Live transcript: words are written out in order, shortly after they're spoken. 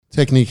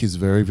Technique is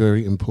very,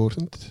 very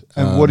important.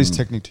 And what is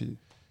technique to you?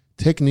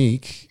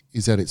 Technique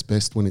is at its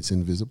best when it's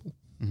invisible.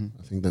 Mm-hmm.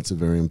 I think that's a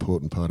very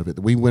important part of it.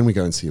 When we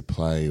go and see a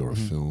play or a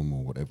film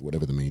or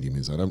whatever the medium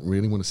is, I don't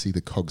really want to see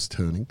the cogs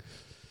turning.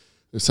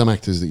 There's some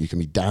actors that you can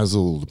be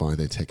dazzled by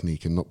their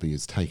technique and not be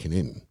as taken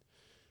in.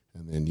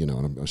 And then,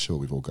 and I'm sure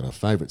we've all got our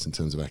favourites in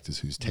terms of actors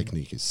whose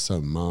technique is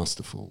so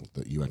masterful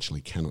that you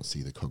actually cannot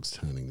see the cogs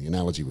turning. The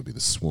analogy would be the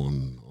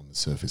swan on the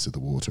surface of the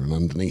water, and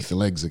underneath the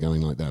legs are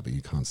going like that, but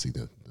you can't see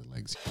the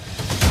legs.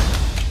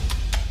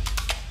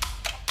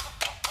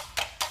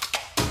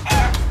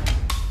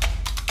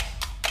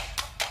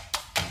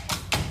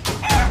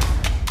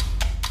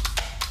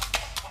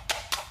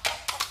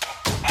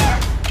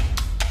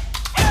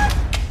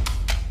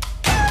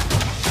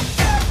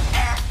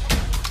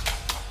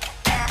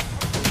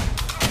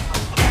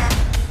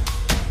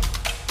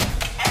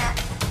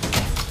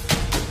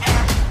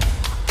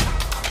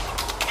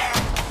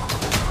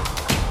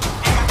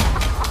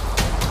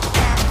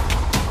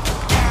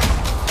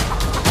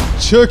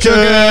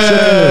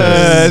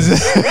 CHOOKAS!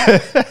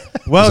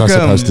 Welcome. Was I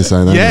supposed to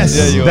say that? Yes,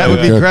 that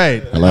would be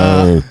great.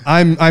 Hello.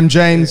 I'm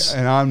James.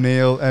 And I'm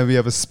Neil, and we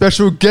have a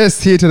special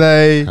guest here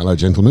today. Hello,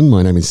 gentlemen.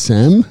 My name is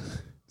Sam,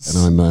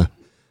 and I'm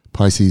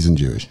Pisces and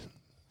Jewish.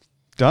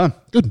 Done.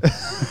 Good.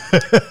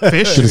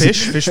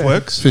 Fish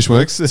works. Fish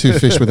works. Two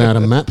fish without a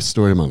map.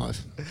 Story of my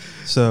life.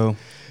 So,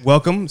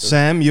 welcome,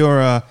 Sam.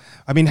 You're,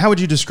 how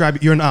would you describe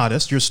it? You're an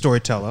artist. You're a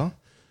storyteller.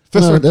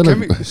 First of all,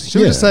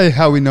 should we just say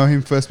how we know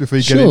him first before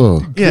you get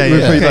in?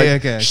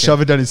 Yeah.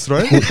 Shove it down his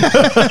throat?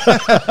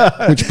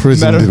 Which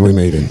prison did we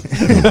meet in?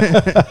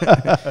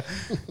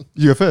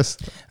 You go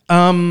first.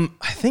 I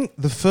think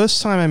the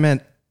first time I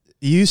met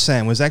you,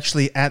 Sam, was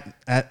actually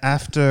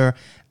after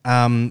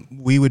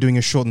we were doing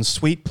a short and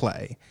sweet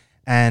play,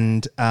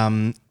 and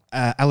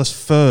Alice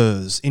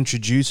Furs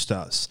introduced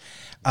us.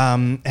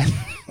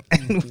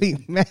 And we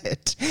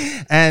met,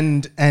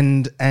 and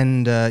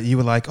you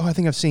were like, "Oh, I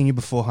think I've seen you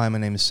before. Hi, my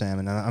name is Sam."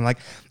 And I'm like,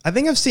 "I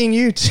think I've seen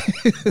you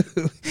too."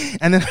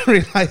 And then I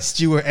realized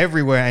you were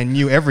everywhere and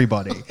knew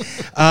everybody.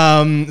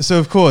 So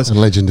of course, a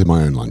legend in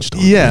my own lunchtime.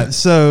 Yeah.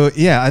 So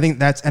yeah, I think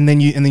that's and then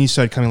you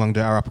started coming along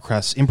to our upper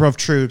class improv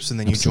troops, and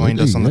then you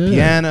joined us on the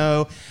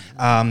piano.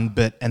 And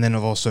then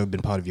I've also been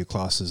part of your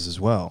classes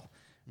as well.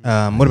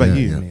 What about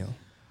you, Neil?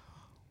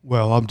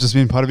 Well, I've just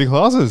been part of your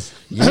classes.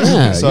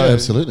 Yeah,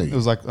 absolutely. It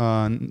was like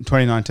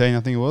 2019,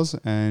 I think it was,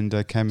 and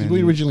came in. Did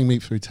we originally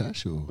meet through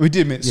Tash? Or? We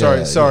did meet.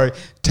 Sorry.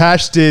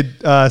 Tash did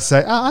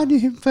say, I knew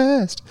him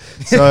first.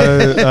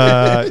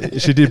 So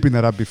she did bring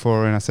that up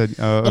before, and I said,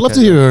 I'd love to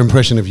hear her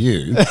impression of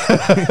you.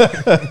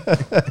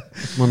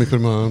 Let me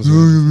put my arms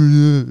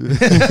around.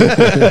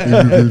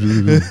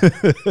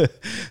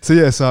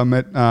 So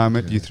I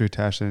met you through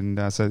Tash, and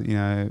I said,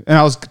 and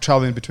I was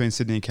traveling between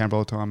Sydney and Canberra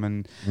all the time,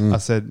 and I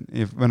said,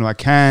 when I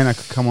can, I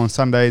could come on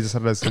Sundays or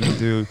Saturdays and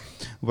do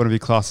one of your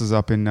classes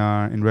up in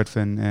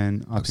Redfern,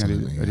 and I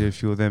think I did a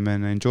few of them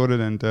and I enjoyed it,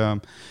 and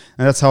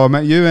that's how I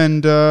met you,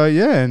 and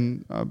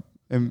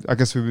I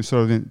guess we've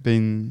sort of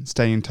been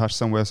staying in touch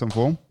some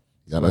form.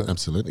 Yeah,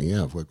 absolutely.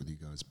 Yeah, I've worked with you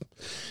guys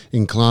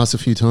in class a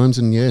few times,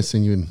 and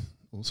seen you in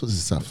all sorts of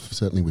stuff.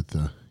 Certainly with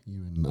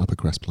you and upper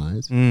class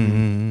players.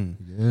 Mm-hmm.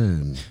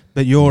 Yeah,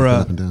 but you're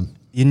up and down.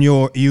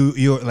 You're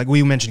like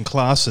we mentioned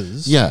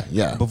classes. Yeah.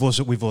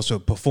 We've also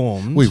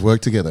performed. We've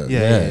worked together.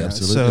 Yeah,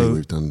 absolutely. So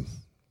we've done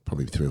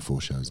probably 3 or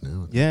 4 shows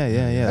now.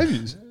 Yeah.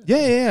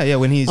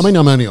 When he's,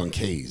 I'm only on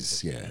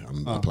keys. Yeah,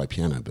 I play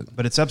piano,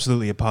 but it's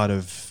absolutely a part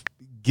of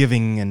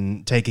giving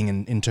and taking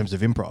in terms of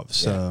improv.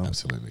 So yeah,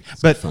 absolutely.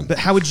 It's but fun. But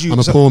how would you? I'm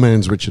a poor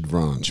man's Richard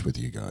Branch with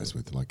you guys,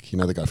 with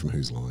the guy from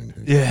Whose Line.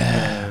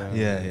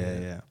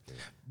 Yeah.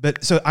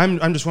 But so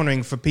I'm just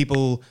wondering, for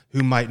people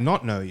who might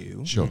not know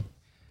you, sure.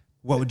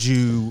 What would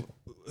you?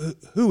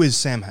 Who is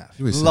Sam Haft?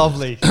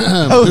 Lovely.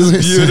 That was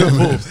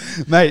beautiful,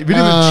 mate. We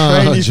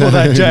didn't train you for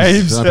that,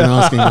 James. I've been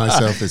asking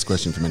myself this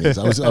question for many years.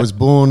 I was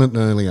born at an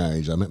early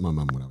age. I met my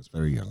mum when I was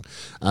very young.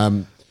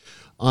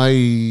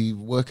 I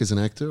work as an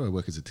actor. I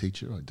work as a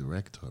teacher. I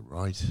direct. I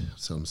write.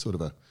 So I'm sort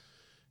of a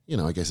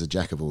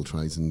jack of all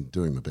trades and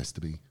doing my best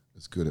to be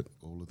as good at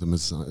all of them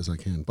as I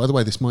can. By the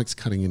way, this mic's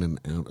cutting in and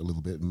out a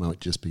little bit. It might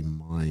just be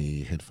my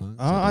headphones.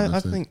 I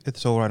think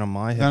it's all right on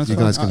my headphones. You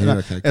guys can hear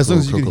okay. As long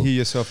as you can hear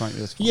yourself, aren't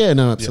you? Yeah,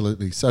 no,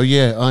 absolutely. Yeah. So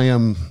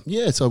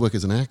so I work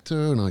as an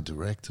actor, and I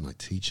direct, and I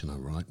teach, and I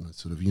write, and I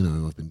sort of,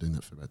 I've been doing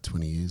that for about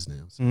 20 years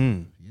now. So,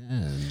 and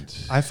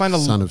I find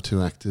son of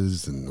 2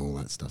 actors and all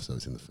that stuff, so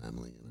it's in the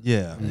family.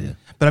 Yeah.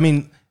 But I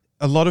mean,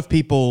 a lot of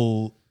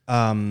people...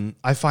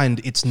 I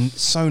find it's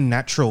so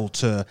natural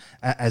to,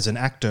 as an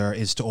actor,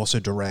 is to also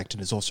direct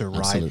and is also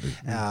write. Absolutely.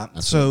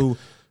 So,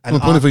 from the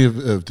point of view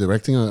of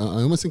directing,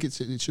 I almost think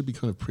it should be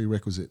kind of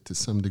prerequisite to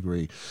some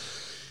degree.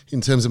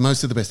 In terms of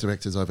most of the best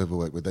directors I've ever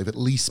worked with, they've at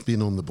least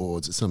been on the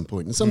boards at some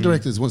point. And some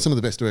directors, some of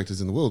the best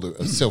directors in the world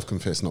are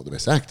self-confessed not the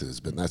best actors,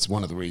 but that's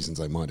one of the reasons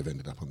they might have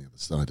ended up on the other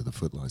side of the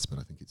footlights. But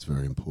I think it's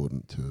very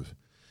important to have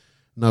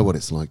know what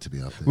it's like to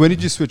be up there. When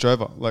did you switch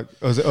over? Like,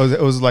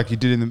 it was like you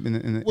did in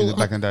the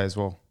back in the day as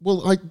well.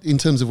 Well, in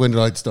terms of when did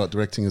I start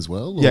directing as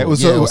well? Yeah, it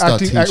was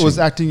acting. teaching. Was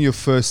acting your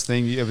first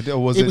thing you ever did,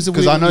 or was it? It was a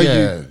Because I know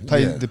weird- you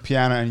played yeah. the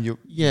piano and you're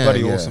Yeah,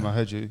 bloody yeah. awesome. I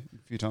heard you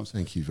a few times.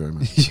 Thank you very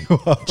much. You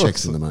are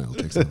Checks awesome. in the mail.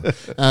 Checks in the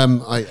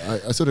mail.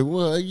 I sort of,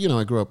 well, you know,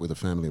 I grew up with a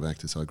family of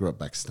actors. So I grew up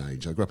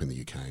backstage. I grew up in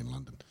the UK in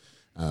London.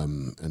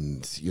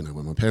 And, you know,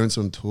 when my parents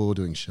were on tour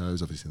doing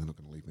shows, obviously they're not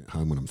going to leave me at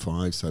home when I'm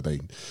 5. So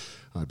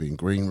I'd be in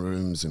green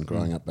rooms and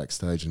growing up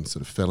backstage and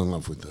sort of fell in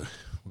love with what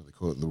do they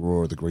call it, the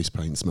roar of the grease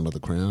paint, smell of the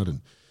crowd.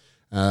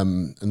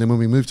 And then when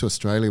we moved to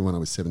Australia when I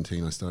was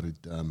 17, I started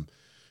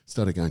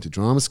going to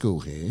drama school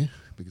here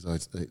because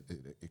it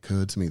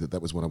occurred to me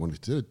that was what I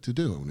wanted to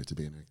do. I wanted to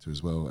be an actor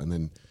as well. And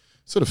then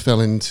sort of fell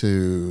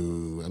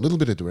into a little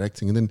bit of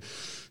directing. And then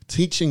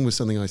teaching was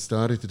something I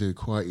started to do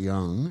quite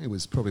young. It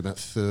was probably about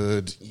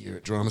 3rd year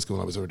at drama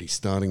school. I was already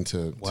starting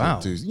to do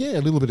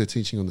a little bit of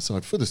teaching on the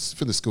side for the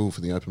school,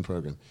 for the Open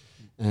Program.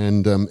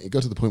 And it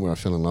got to the point where I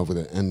fell in love with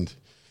it. And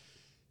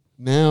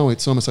now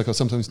it's almost like I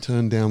sometimes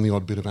turn down the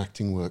odd bit of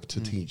acting work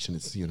to teach. And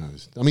it's, you know,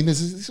 I mean,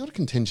 there's sort of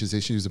contentious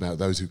issues about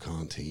those who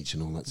can't teach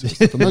and all that sort of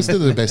stuff. But most of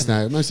the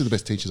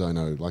best teachers I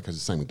know, like I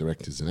was saying with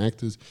directors and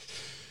actors,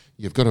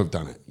 you've got to have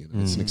done it. You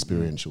know, it's an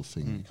experiential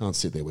thing. You can't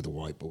sit there with a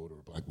whiteboard or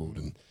a blackboard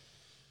and,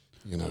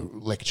 you know,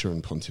 lecture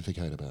and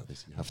pontificate about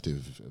this. You have to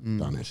have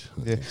done it.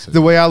 I think. So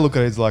The way I look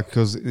at it is like,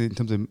 because in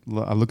terms of,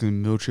 I look at it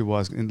military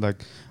wise, in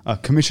like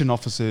commissioned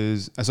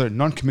officers,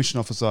 non-commissioned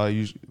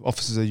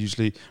officers are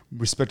usually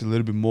respected a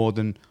little bit more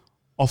than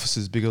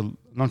officers, because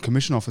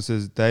non-commissioned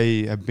officers,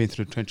 they have been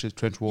through trenches,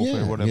 trench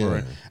warfare,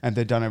 whatever, and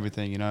they've done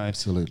everything, you know.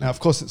 Absolutely. Now, of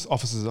course,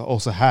 officers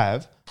also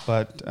have,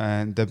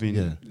 and they've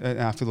been. And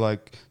I feel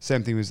like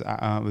same thing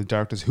with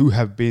directors who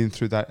have been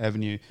through that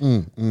avenue.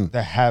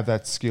 They have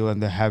that skill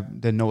and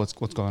they know what's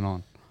going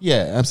on.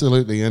 Yeah,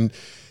 absolutely. And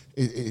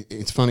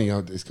it's funny,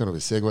 it's kind of a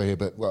segue here,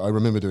 but I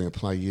remember doing a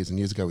play years and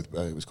years ago with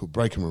it was called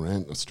Breaker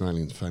Morant,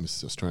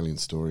 famous Australian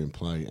story and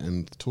play.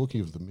 And talking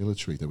of the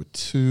military, there were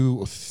 2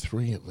 or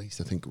 3 at least,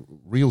 I think,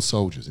 real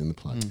soldiers in the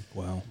play.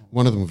 Wow.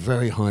 One of them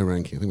very high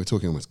ranking. I think we're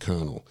talking almost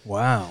colonel.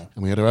 Wow.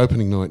 And we had our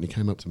opening night and he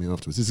came up to me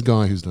afterwards. This is a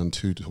guy who's done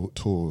 2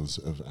 tours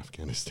of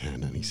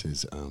Afghanistan and he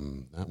says,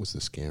 that was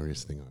the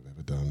scariest thing I've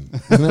ever done.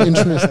 Isn't that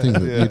interesting?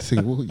 That you'd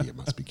think, well, you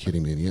must be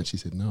kidding me. And he actually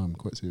said, no, I'm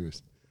quite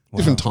serious. Wow.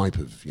 Different type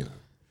of, you know,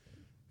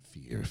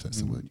 fear, if that's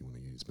the word you want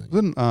to use. But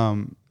Then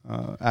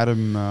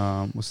Adam,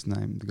 what's his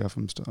name? The guy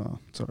from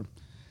sorry,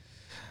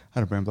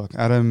 Adam Brain Block.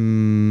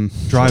 Adam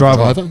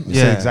Driver?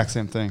 Yeah, the exact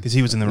same thing. Because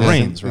he was in the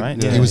Marines,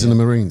 right? he was in the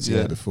Marines,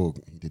 before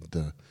he did,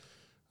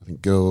 I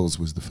think Girls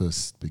was the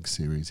first big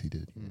series he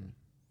did.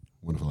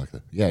 Wonderful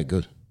actor. Yeah,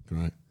 good.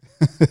 Great.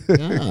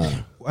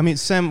 Yeah. I mean,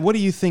 Sam, what do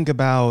you think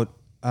about,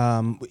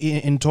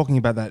 in talking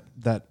about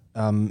that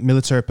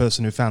military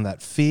person who found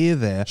that fear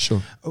there?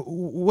 Sure.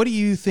 What do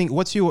you think?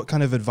 What's your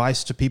kind of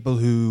advice to people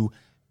who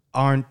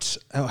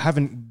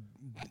haven't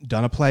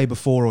done a play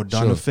before or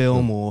done a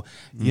film or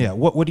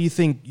what do you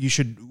think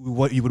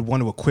what you would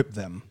want to equip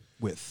them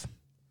with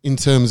in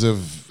terms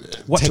of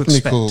what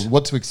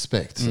to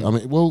expect? I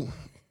mean, well,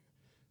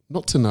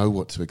 not to know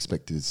what to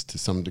expect is to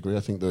some degree. I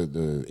think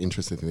the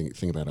interesting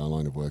thing about our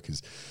line of work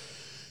is,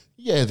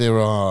 there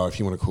are, if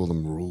you want to call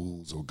them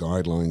rules or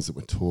guidelines that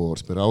we're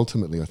taught, but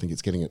ultimately I think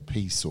it's getting at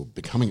peace or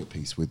becoming at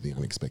peace with the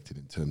unexpected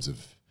in terms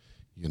of,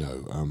 you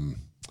know,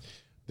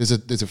 there's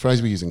a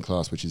phrase we use in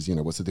class which is, you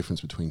know, what's the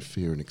difference between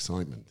fear and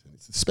excitement? And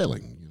it's the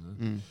spelling, you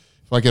know.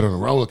 If I get on a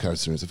roller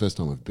coaster and it's the first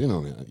time I've been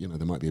on it, you know,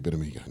 there might be a bit of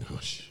me going, oh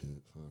shit,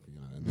 fuck, you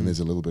know, and then there's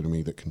a little bit of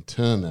me that can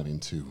turn that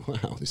into,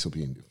 wow, this will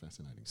be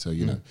fascinating. So,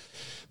 you know,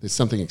 there's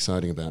something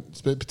exciting about,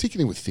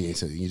 particularly with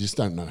theatre, you just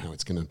don't know how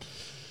it's going to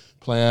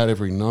play out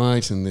every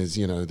night, and there's,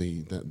 you know,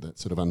 that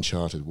sort of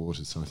uncharted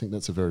waters. So I think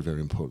that's a very, very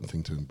important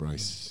thing to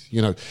embrace.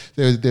 You know,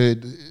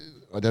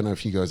 I don't know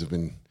if you guys have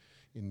been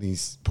in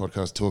these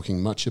podcasts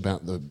talking much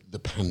about the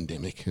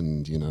pandemic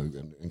and, you know,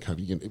 and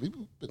COVID, you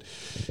know, but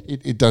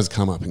it does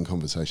come up in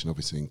conversation,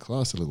 obviously, in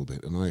class a little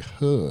bit. And I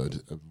heard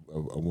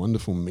a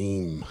wonderful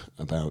meme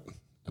about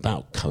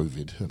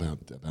COVID,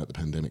 about the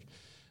pandemic.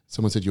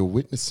 Someone said, you're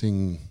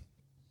witnessing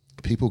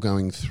people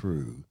going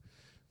through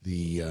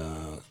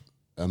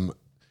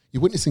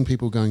you're witnessing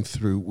people going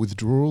through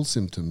withdrawal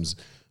symptoms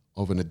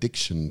of an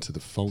addiction to the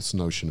false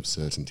notion of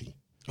certainty.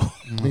 I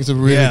think it's a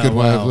really good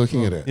way of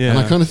looking at it. Yeah. And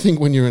I kind of think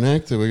when you're an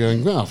actor, we're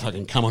going, well,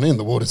 fucking come on in,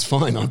 the water's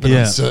fine. I've been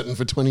uncertain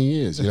for 20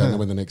 years. You don't know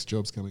when the next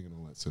job's coming and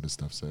all that sort of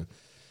stuff. So,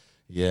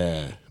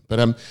 yeah.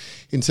 But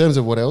in terms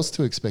of what else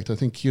to expect, I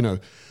think, you know,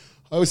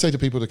 I always say to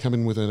people to come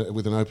in with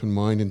an open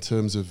mind in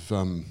terms of,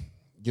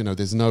 you know,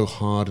 there's no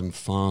hard and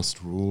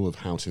fast rule of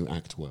how to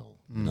act well.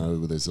 You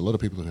know, there's a lot of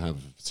people who have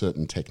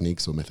certain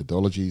techniques or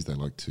methodologies they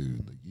like to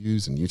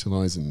use and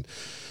utilize. And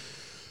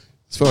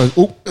as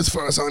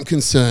far as I'm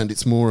concerned,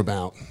 it's more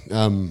about,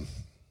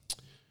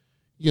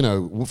 you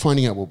know,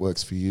 finding out what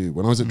works for you.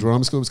 When I was at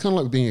drama school, it was kind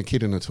of like being a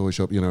kid in a toy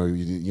shop. You know,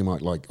 you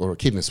might like, or a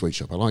kid in a sweet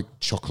shop. I like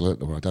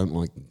chocolate, or I don't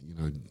like, you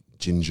know,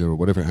 ginger or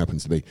whatever it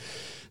happens to be.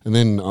 And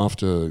then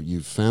after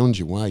you've found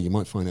your way, you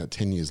might find out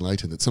 10 years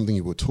later that something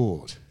you were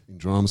taught in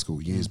drama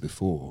school years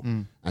before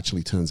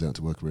actually turns out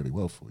to work really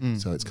well for you.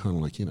 So it's kind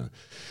of like,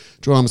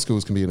 drama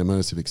schools can be an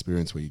immersive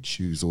experience where you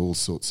choose all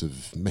sorts of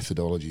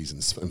methodologies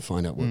and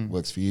find out what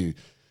works for you.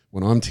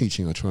 When I'm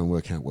teaching, I try and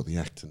work out what the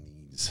actor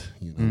needs,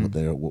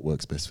 what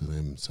works best for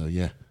them. So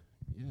yeah,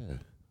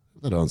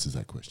 that answers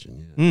that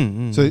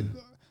question.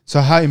 So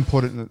how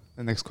important?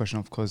 The next question,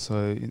 of course.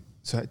 So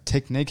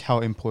technique. How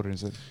important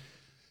is it?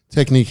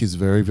 Technique is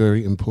very,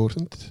 very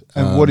important.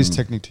 And what is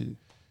technique to you?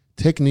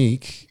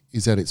 Technique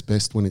is at its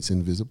best when it's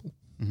invisible.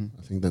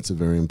 I think that's a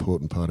very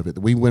important part of it.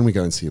 When we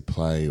go and see a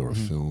play or a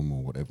film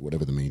or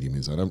whatever the medium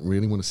is, I don't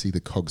really want to see the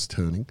cogs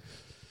turning.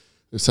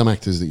 There's some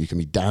actors that you can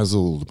be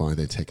dazzled by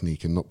their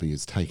technique and not be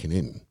as taken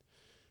in.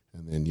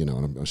 And then,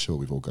 and I'm sure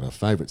we've all got our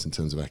favourites in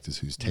terms of actors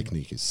whose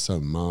technique is so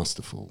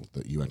masterful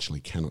that you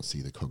actually cannot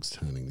see the cogs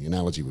turning. The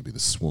analogy would be the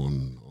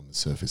swan on the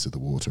surface of the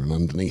water, and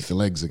underneath the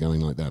legs are going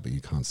like that, but you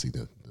can't see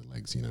the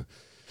legs,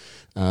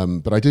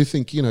 But I do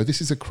think, this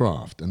is a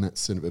craft, and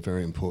that's a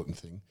very important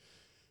thing.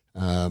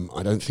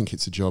 I don't think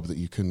it's a job that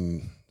you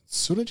can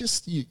sort of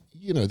just,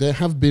 there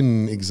have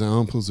been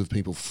examples of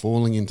people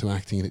falling into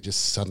acting and it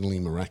just suddenly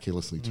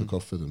miraculously took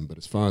off for them. But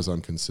as far as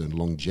I'm concerned,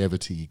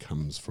 longevity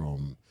comes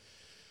from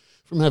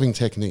having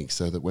technique,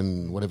 so that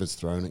when whatever's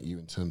thrown at you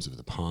in terms of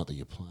the part that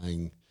you're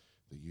playing,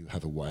 that you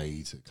have a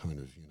way to kind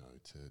of,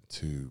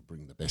 to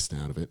bring the best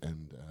out of it.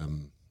 And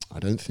I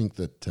don't think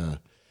that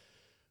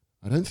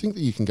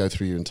you can go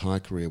through your entire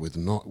career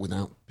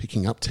without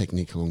picking up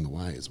technique along the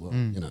way as well.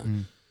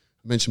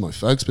 I mentioned my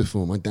folks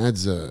before. My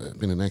dad's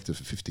been an actor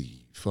for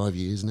 55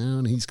 years now,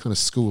 and he's kind of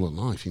school of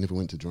life. He never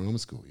went to drama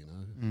school,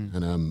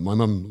 And my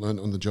mum learned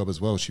on the job as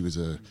well. She was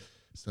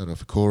started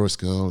off a chorus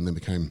girl and then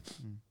became,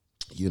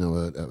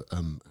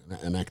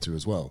 an actor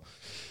as well.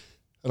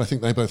 And I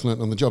think they both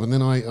learnt on the job. And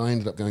then I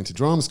ended up going to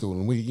drama school,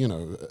 and we,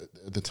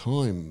 at the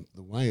time,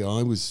 the way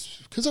I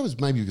was, because I was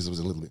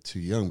a little bit too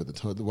young, but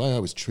the way I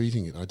was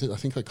treating it, I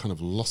think I kind of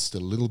lost a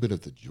little bit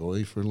of the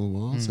joy for a little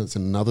while. So it's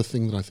another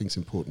thing that I think is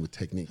important with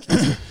technique.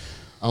 Is that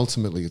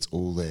ultimately, it's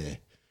all there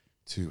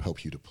to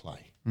help you to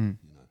play,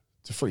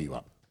 to free you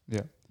up.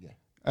 Yeah.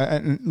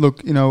 And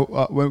look,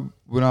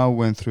 when I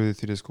went through the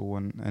theatre school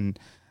and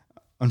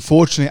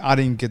unfortunately, I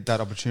didn't get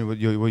that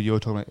opportunity. What you're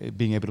talking about,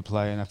 being able to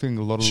play, and I think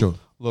a lot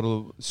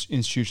of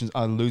institutions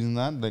are losing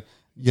that. Like,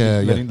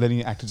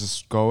 letting actors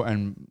just go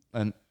and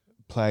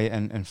play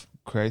and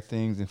create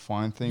things and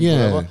find things.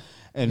 Whatever.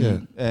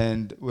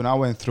 And when I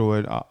went through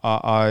it,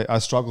 I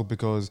struggled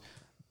because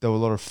there were a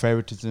lot of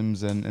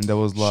favoritisms and there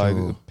was like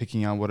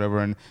picking out whatever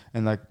and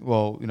like,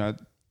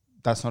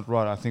 that's not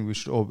right. I think we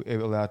should all be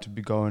allowed to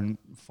go and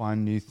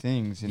find new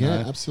things.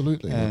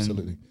 Absolutely.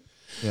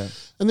 Yeah.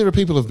 And there are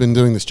people who've been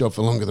doing this job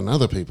for longer than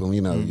other people.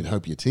 You'd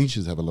hope your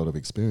teachers have a lot of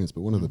experience,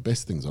 but one of the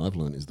best things I've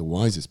learned is the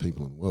wisest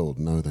people in the world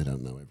know they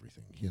don't know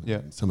everything.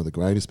 And some of the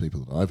greatest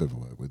people that I've ever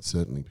worked with,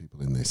 certainly people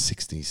in their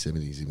 60s,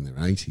 70s, even their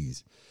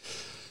 80s,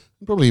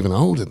 and probably even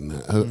older than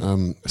that,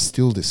 are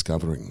still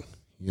discovering.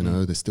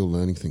 They're still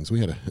learning things. We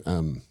had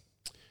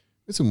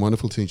some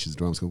wonderful teachers at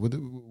drama school.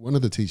 One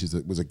of the teachers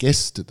that was a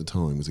guest at the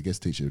time, was a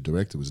guest teacher,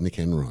 director, was Nick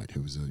Enright,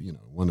 who was a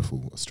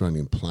wonderful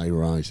Australian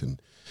playwright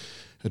and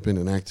had been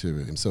an actor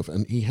himself,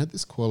 and he had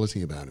this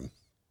quality about him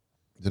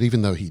that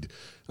even though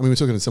we're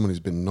talking to someone who's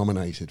been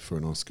nominated for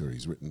an Oscar.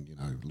 He's written,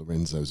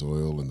 Lorenzo's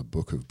Oil and the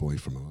Book of Boy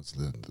from Oz,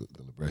 the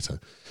libretto.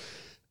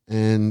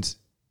 And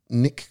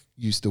Nick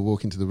used to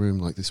walk into the room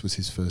like this was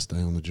his first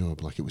day on the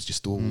job, like it was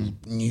just all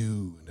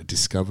new and a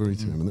discovery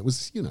to him. And it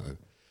was,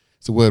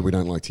 it's a word we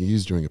don't like to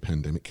use during a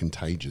pandemic,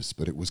 contagious,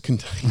 but it was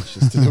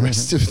contagious to the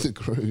rest of the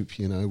group.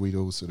 We'd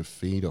all sort of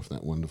feed off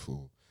that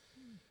wonderful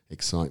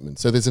excitement.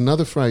 So there's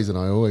another phrase that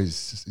I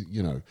always,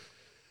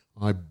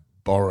 I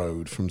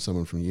borrowed from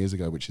someone from years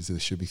ago, which is there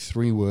should be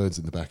 3 words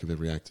in the back of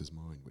every actor's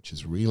mind, which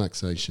is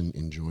relaxation,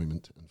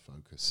 enjoyment, and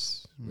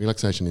focus.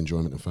 Relaxation,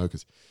 enjoyment, and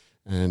focus.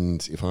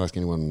 And if I ask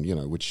anyone,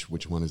 which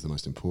one is the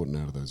most important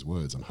out of those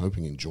words, I'm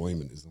hoping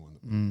enjoyment is the one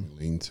that we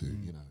lean to.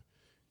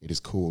 It is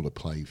called a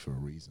play for a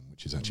reason,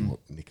 which is actually what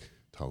Nick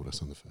told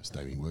us on the first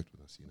day he worked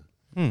with us.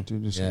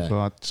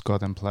 Just go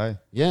out and play.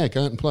 Yeah,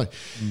 go out and play.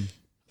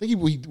 I think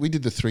we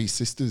did the Three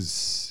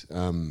Sisters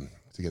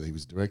together. He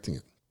was directing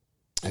it.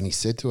 And he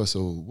said to us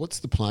all, what's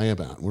the play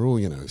about? We're all,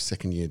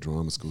 second year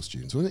drama school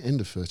students. We're at the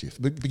end of first year,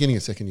 beginning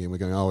of second year, and we're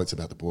going, it's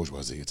about the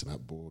bourgeoisie, it's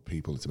about bored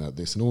people, it's about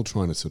this, and all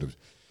trying to sort of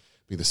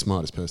be the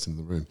smartest person in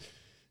the room.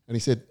 And he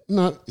said,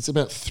 no, it's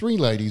about 3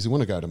 ladies who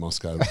want to go to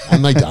Moscow,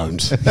 and they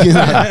don't.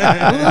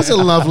 That's a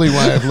lovely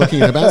way of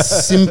looking at it, about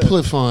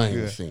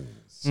simplifying things.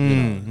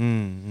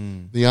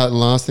 The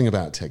last thing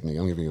about technique,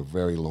 I'm giving a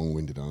very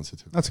long-winded answer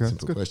to a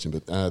simple question,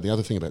 but the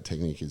other thing about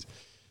technique is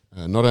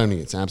not only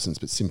its absence,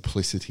 but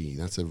simplicity.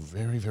 That's a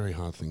very, very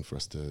hard thing for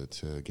us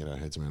to get our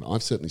heads around.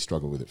 I've certainly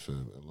struggled with it for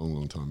a long,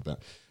 long time,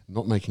 about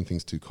not making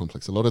things too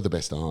complex. A lot of the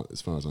best art,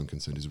 as far as I'm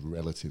concerned, is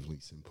relatively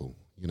simple.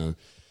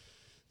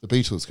 the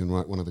Beatles can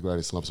write one of the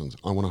greatest love songs.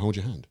 I Want to Hold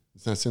Your Hand.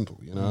 It's that simple,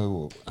 you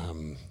know.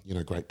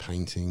 Or great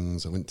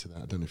paintings. I went to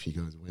that. I don't know if you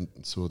guys went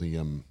and saw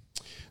the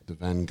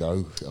Van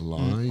Gogh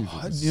Alive.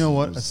 You know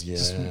what?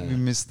 We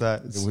missed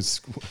that. It was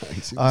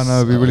great. I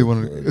know. We really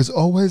wanted. It was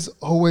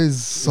always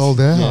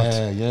sold out.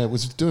 Yeah. It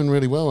was doing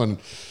really well, and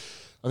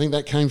I think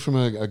that came from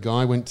a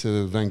guy went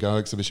to Van Gogh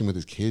exhibition with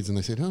his kids, and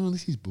they said, "Oh,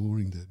 this is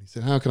boring, Dad." He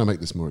said, "How can I make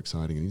this more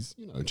exciting?" And he's,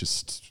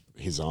 just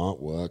his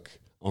artwork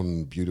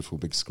on beautiful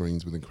big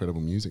screens with incredible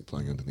music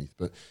playing underneath.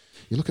 But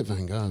you look at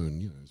Van Gogh,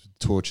 and it's a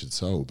tortured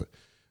soul, but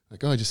that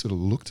guy just sort of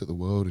looked at the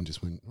world and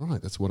just went,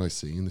 right, that's what I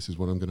see, and this is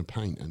what I'm going to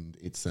paint. And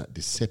it's that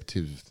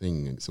deceptive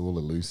thing, and it's all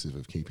elusive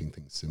of keeping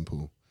things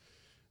simple,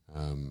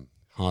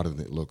 harder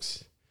than it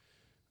looks.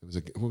 There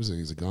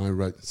was a guy who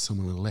wrote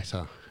someone a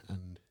letter,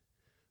 and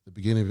the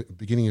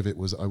beginning of it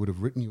was, "I would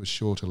have written you a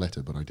shorter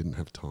letter, but I didn't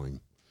have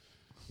time."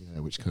 Yeah,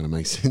 which kind of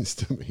makes sense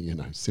to me,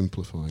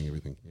 simplifying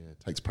everything. Yeah,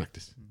 it takes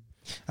practice.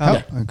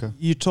 Okay.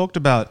 You talked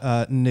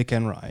about Nick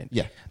Enright.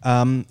 Yeah.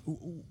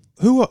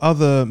 Who are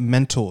other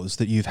mentors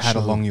that you've had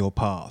along your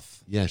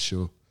path? Yeah,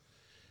 sure.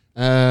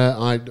 We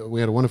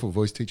had a wonderful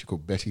voice teacher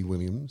called Betty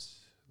Williams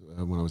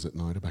when I was at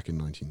NIDA back in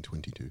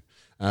 1922.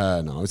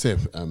 I was there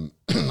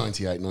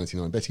 98,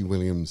 99. Betty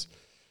Williams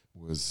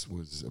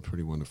was a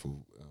pretty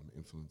wonderful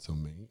influence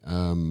on me.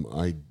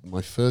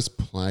 My first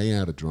play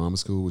out of drama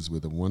school was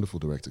with a wonderful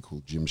director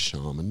called Jim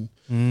Sharman.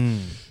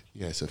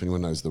 Yeah, so if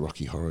anyone knows the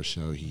Rocky Horror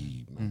Show,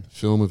 he made the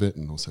film of it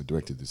and also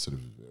directed this sort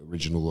of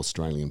original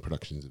Australian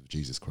productions of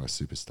Jesus Christ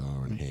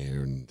Superstar and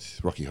Hair and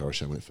Rocky Horror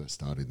Show when it first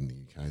started in the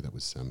UK. That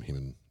was him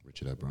and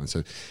Richard O'Brien.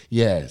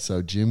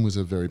 So Jim was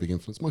a very big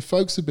influence. My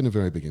folks have been a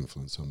very big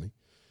influence on me.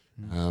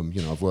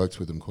 I've worked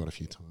with them quite a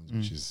few times,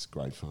 which is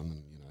great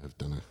fun, and I've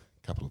done a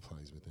couple of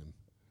plays with them.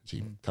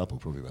 Actually, a couple,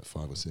 probably about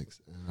 5 or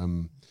 6.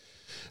 And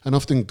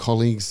often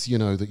colleagues,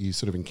 that you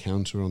sort of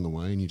encounter on the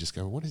way, and you just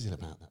go, what is it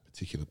about that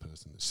particular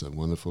person that's so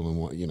wonderful? And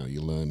what,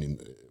 you learn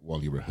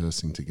while you're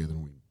rehearsing together,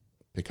 and we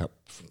pick up,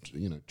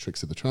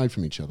 tricks of the trade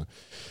from each other.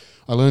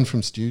 I learn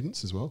from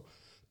students as well.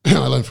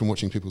 I learn from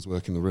watching people's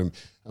work in the room.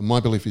 And my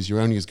belief is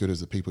you're only as good as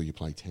the people you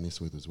play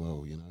tennis with as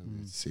well,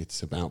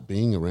 It's about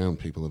being around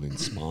people that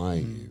inspire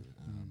you,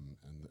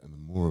 and the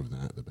more of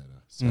that, the better.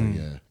 So,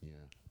 yeah.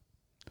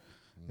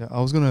 Yeah,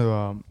 I was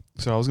gonna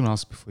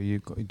ask before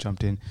you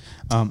jumped in.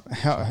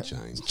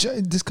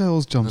 This guy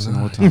always jumps in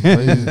all the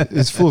time.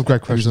 He's full of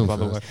great questions, by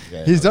the way.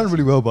 Yeah, he's done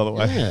really well, by the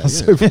way. I'm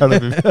so proud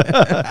of him.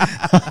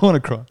 I want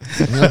to cry.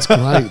 That's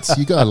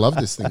great. I love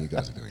this thing you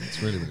guys are doing.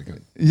 It's really, really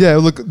good. Yeah,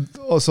 look.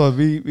 Also,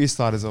 we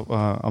started.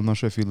 I'm not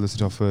sure if you listened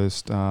to our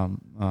first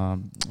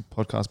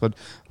podcast, but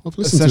I've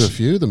listened to a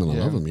few of them and I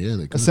love them. Yeah,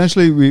 they're good.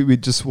 Essentially, we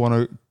just want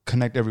to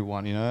connect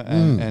everyone,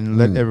 and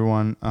let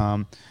everyone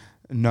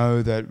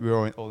know that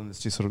we're all in this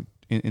sort of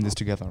in this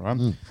together, right?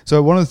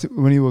 So one of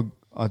when you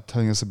were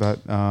telling us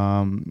about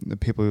the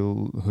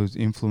people who's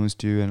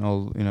influenced you and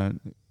all,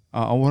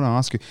 I want to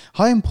ask you,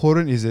 how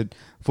important is it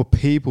for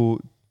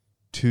people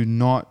to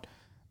not,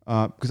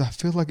 because I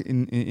feel like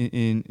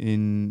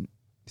in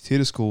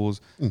theatre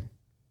schools,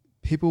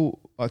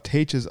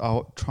 teachers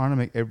are trying to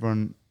make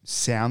everyone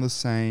sound the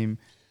same,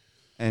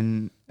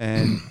 and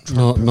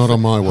not on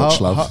my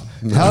watch, love.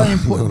 How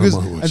important? Because,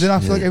 and then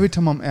I feel like every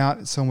time I'm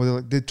out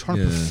somewhere, they're trying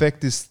to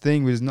perfect this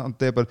thing which is not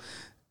there. But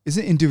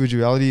isn't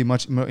individuality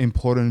much more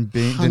important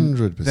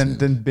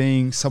than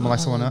being someone like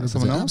someone else?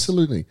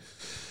 Absolutely.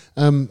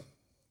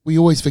 We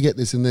always forget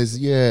this, and there's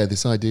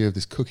this idea of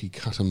this cookie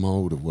cutter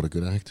mold of what a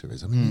good actor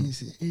is. I mean,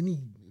 is any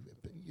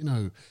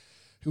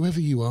whoever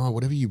you are,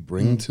 whatever you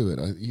bring to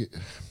it.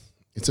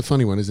 It's a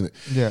funny one, isn't it?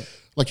 Yeah.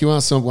 Like you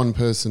ask one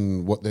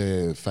person what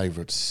their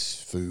favourite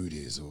food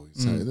is, or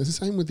there's the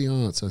same with the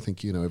arts. I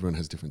think everyone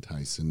has different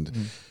tastes, and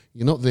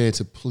you're not there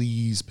to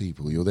please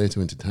people. You're there to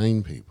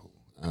entertain people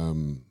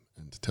and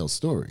to tell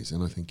stories.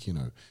 And I think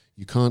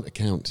you can't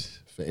account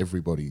for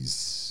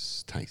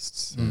everybody's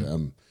tastes. I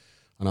know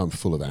I'm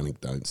full of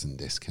anecdotes and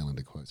desk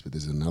calendar quotes, but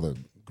there's another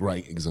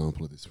great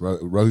example of this.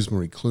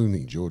 Rosemary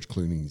Clooney, George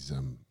Clooney's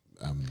auntie.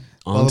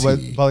 By the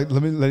way,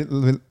 let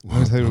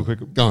me tell you real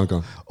quick. Go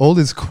on. All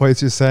these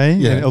quotes you're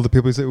saying, and all the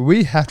people who say,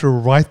 we have to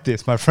write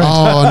this, my friend.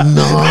 Oh,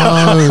 no.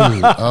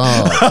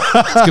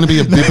 It's going to be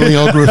a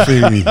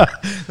bibliography.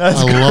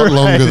 That's lot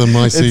longer than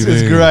my CV.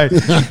 It's great.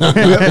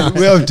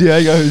 we have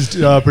Diego who's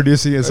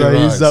producing it, so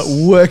he's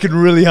working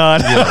really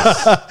hard.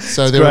 Yes.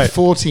 So there are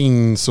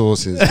 14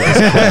 sources,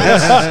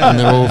 and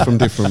they're all from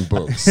different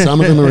books.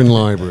 Some of them are in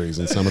libraries,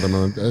 and some of them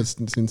are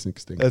since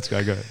extinct. Let's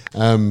go.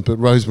 But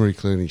Rosemary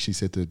Clooney, she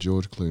said to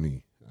George Clooney,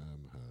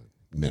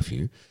 her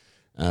nephew,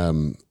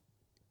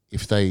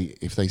 if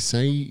they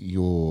say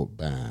you're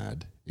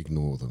bad,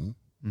 ignore them.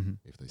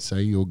 If they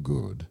say you're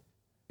good,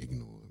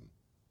 ignore them.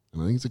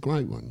 And I think it's a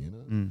great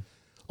one,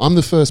 I'm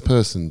the first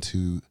person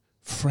to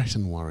fret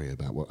and worry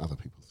about what other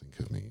people think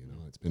of me.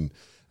 It's been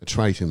a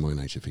trait in my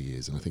nature for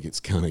years, and I think it's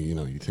kind of,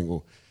 you think,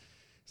 well,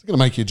 it's going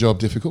to make your job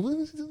difficult.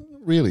 Well,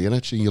 really, and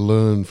actually you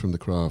learn from the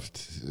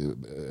craft,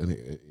 and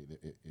it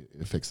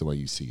affects the way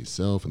you see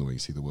yourself and the way you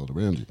see the world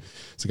around you.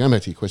 So going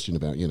back to your question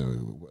about,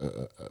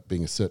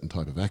 being a certain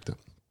type of actor,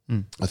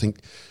 I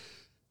think,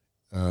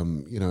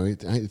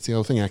 it's the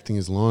old thing, acting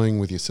is lying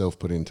with yourself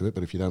put into it,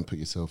 but if you don't put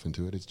yourself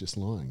into it, it's just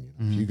lying.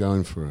 If you go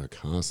in for a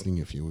casting,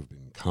 if you have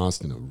been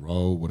cast in a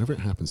role, whatever it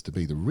happens to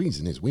be, the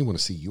reason is we want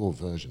to see your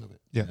version of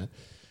it. Yeah.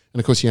 And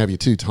of course you have your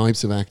two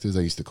types of actors. I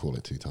used to call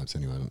it two types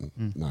anyway. I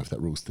don't know if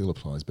that rule still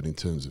applies, but in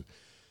terms of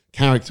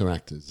character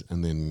actors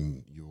and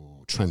then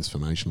your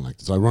transformational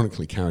actors.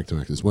 Ironically, character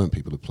actors weren't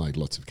people who played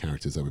lots of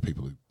characters. They were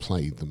people who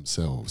played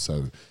themselves.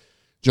 So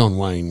John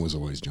Wayne was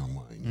always John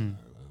Wayne.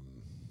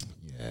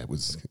 It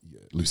was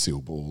Lucille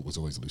Ball was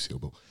always Lucille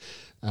Ball.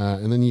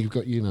 And then you've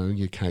got,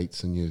 your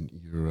Kates and your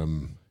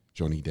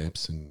Johnny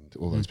Depps and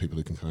all those people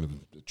who can kind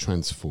of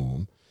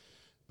transform.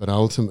 But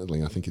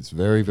ultimately, I think it's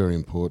very, very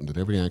important that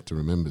every actor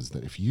remembers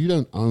that if you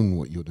don't own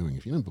what you're doing,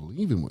 if you don't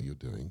believe in what you're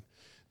doing,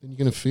 then you're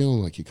going to feel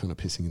like you're kind of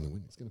pissing in the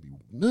wind. It's going to be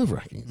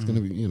nerve-wracking. It's going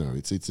to be,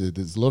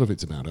 there's a lot of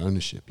it's about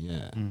ownership,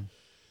 And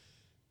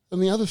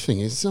the other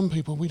thing is, some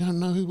people, we don't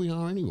know who we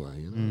are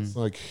anyway. It's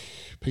like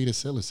Peter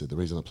Sellers said, the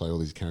reason I play all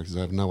these characters, I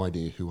have no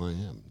idea who I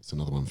am. It's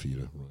another one for you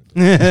to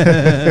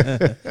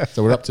write.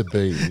 So we're up to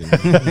B.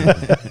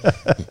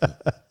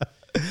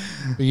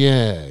 But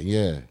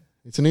yeah.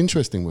 It's an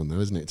interesting one, though,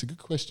 isn't it? It's a good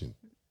question.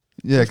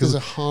 Yeah, because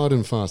there's a hard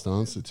and fast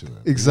answer to it.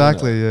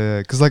 Exactly, yeah.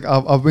 Because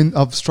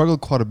I've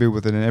struggled quite a bit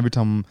with it, and every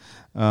time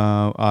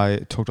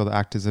I talk to other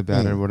actors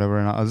about it or whatever,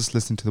 and I just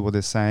listen to what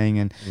they're saying,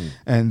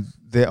 and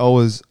they're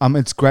always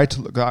it's great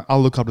to look.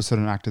 I'll look up to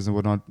certain actors and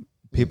whatnot.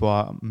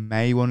 People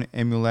may want to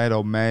emulate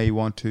or may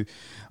want to.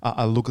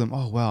 I look at them.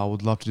 Oh wow, I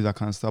would love to do that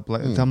kind of stuff.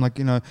 Like I'm like,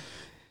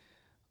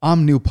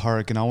 I'm Neil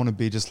Purrick, and I want to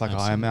be just like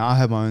I am. And I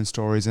have my own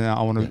stories, and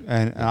I want to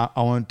and I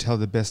want to tell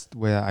the best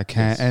way I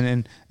can.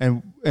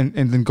 And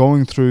then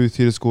going through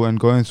theatre school and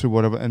going through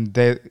whatever, and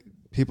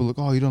people look,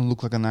 oh, you don't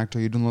look like an actor,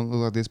 you don't look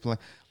like this. But like,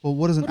 well,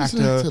 what does an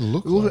actor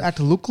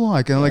look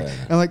like?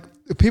 And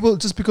people,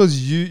 just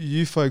because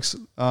you folks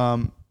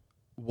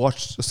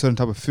watched a certain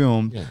type of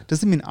film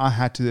doesn't mean I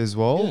had to as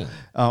well.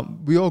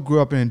 We all grew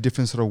up in a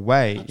different sort of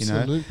way,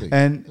 Absolutely.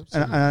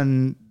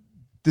 And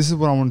this is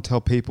what I want to tell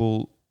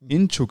people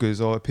in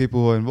CHOOKAS or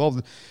people who are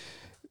involved.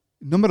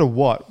 No matter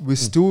what, we're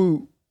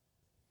still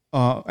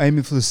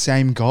aiming for the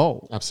same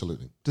goal.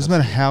 Absolutely. Doesn't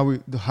matter how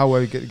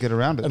we get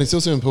around it. And it's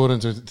also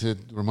important to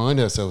remind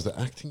ourselves that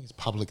acting is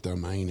public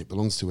domain. It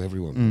belongs to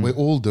everyone. We're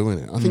all doing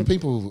it. I think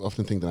people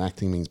often think that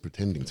acting means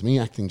pretending. To me,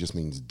 acting just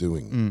means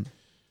doing.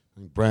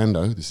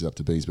 Brando, this is up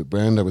to bees, but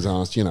Brando was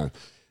asked, he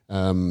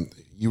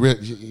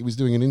was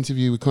doing an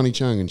interview with Connie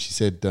Chung, and she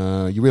said,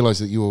 you realise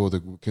that you're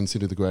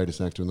considered the greatest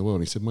actor in the world.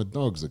 And he said, my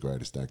dog's the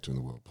greatest actor in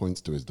the world.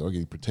 Points to his dog.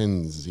 He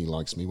pretends he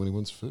likes me when he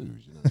wants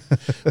food.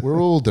 We're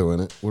all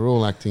doing it. We're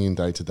all acting in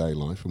day-to-day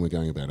life, and we're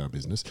going about our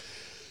business.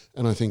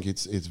 And I think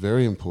it's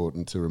very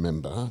important to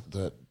remember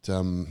that,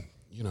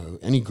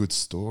 any good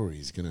story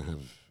is going to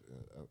have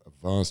a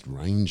vast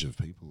range of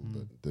people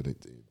that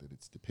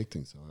it's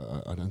depicting. So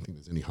I don't think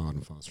there's any hard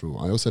and fast rule.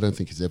 I also don't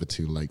think it's ever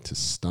too late to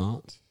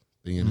start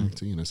being an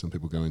actor. Some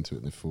people go into it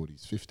in their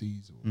 40s,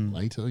 50s or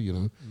later,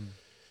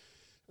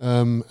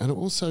 And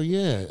also,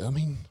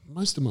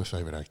 most of my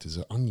favourite actors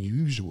are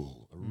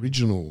unusual,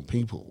 original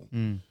people.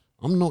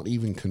 I'm not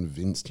even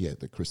convinced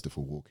yet that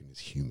Christopher Walken is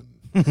human.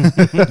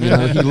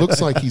 He looks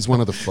like he's one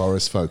of the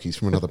forest folk. He's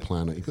from another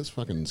planet. He goes,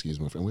 fucking,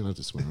 excuse my friend, we don't have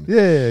to swear on it.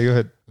 Yeah, go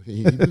ahead.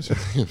 He puts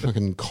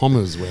fucking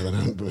commas where they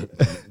don't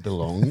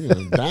belong.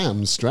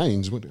 Damn,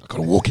 strange. I've got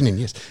a Walken in,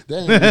 yes.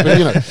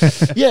 But,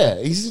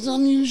 he's an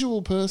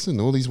unusual person.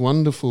 All these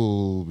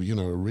wonderful,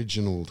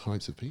 original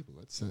types of people.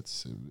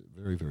 That's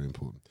very, very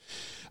important.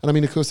 And I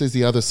mean, of course, there's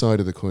the other side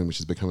of the coin, which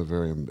has become a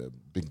very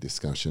big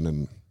discussion.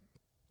 And,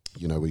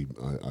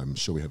 I'm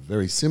sure we have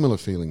very similar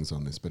feelings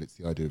on this, but it's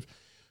the idea of,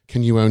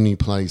 can you only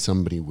play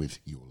somebody with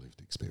your lived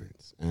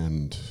experience?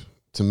 And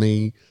to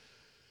me,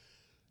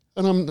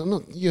 and I'm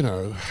not,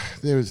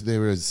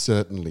 there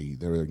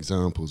are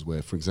examples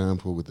where, for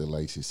example, with the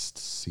latest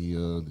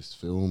Sia, this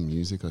film,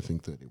 music, I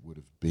think that it would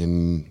have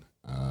been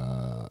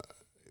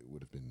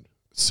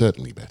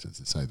certainly better,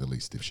 to say the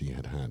least, if she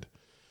had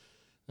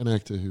an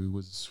actor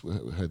who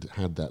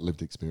had that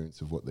lived experience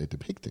of what they're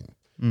depicting.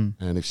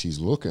 And if she's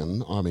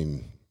looking,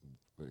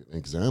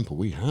 example,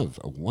 we have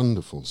a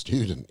wonderful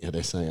student at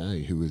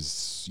SAA who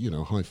is,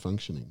 high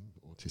functioning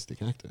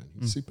autistic actor.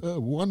 He's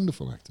superb,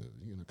 wonderful actor.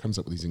 Comes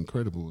up with these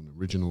incredible and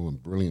original and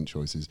brilliant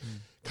choices.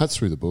 Cuts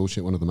through the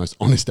bullshit. One of the most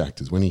honest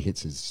actors. When he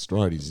hits his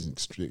stride, he's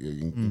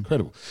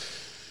incredible.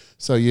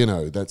 So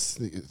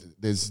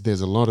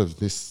there's a lot of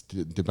this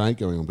debate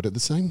going on. But at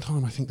the same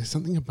time, I think there's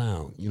something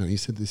about you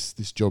said this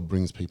job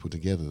brings people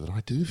together that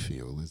I do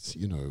feel is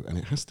and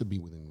it has to be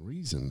within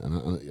reason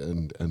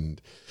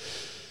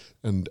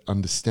and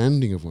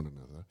understanding of one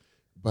another,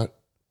 but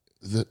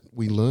that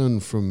we learn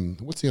from,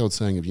 what's the old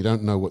saying of, you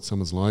don't know what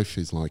someone's life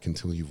is like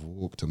until you've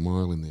walked a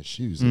mile in their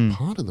shoes. And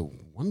part of the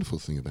wonderful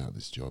thing about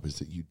this job is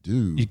that you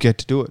get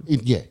to do it.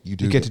 You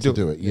do get to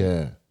do it.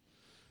 Yeah.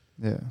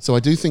 Yeah. So I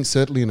do think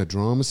certainly in a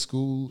drama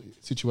school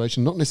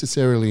situation, not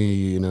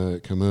necessarily in a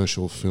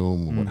commercial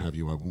film or what have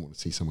you, I wouldn't want to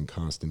see someone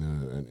cast of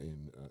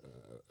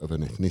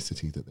an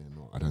ethnicity that they're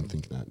not. I don't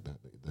think that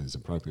is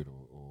appropriate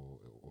or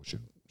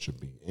should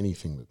be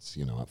anything that's,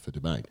 you know, up for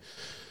debate.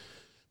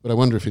 But I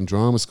wonder if in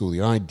drama school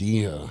the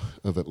idea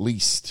of at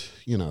least,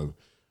 you know,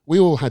 we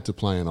all had to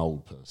play an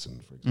old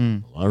person, for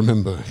example. I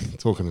remember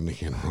talking to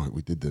Nick and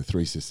we did the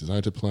Three Sisters. I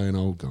had to play an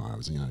old guy. I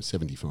was,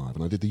 75,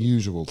 and I did the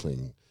usual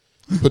thing.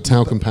 Put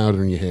talcum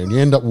powder in your hair, and you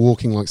end up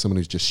walking like someone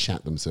who's just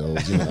shat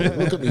themselves.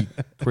 Look at me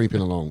creeping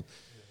along.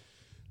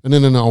 And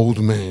then an old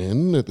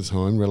man at the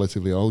time,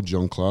 relatively old,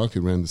 John Clark,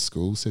 who ran the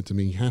school, said to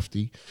me,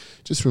 Hafty,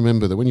 just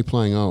remember that when you're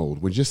playing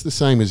old, we're just the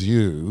same as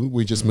you.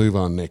 We just move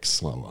our necks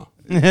slower.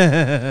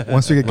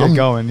 Once we get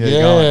going,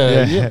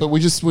 but we're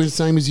the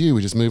same as you.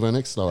 We just move our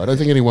necks slower. I don't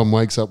think anyone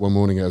wakes up one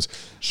morning and goes,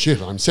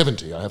 shit, I'm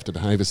 70. I have to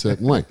behave a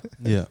certain way.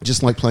 Yeah.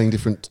 Just like playing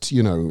different,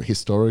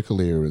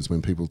 historical eras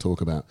when people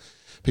talk about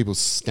people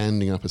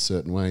standing up a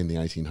certain way in the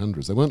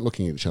 1800s. They weren't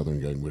looking at each other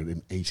and going, we're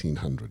in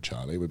 1800,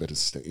 Charlie. We better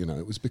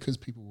it was because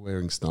people were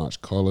wearing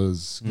starched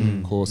collars,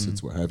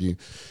 corsets, what have you.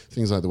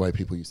 Things like the way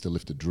people used to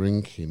lift a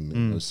drink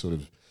in those sort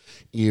of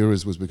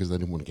eras was because they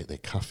didn't want to get their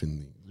cuff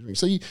in the drink.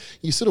 So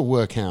you sort of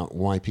work out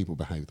why people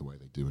behave the way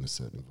they do in a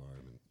certain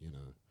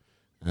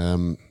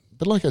environment,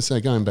 But like I say,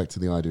 going back to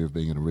the idea of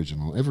being an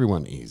original,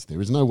 everyone is. There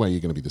is no way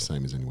you're going to be the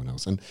same as anyone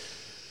else. And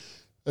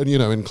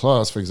in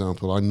class, for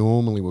example, I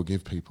normally will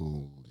give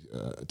people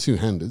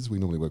two-handers. We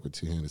normally work with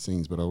two-handed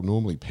scenes, but I'll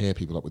normally pair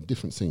people up with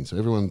different scenes. So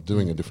everyone's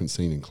doing a different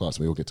scene in class.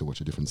 We all get to watch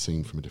a different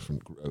scene from a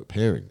different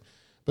pairing.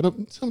 But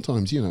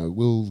sometimes,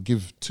 we'll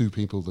give two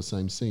people the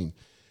same scene,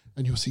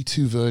 and you'll see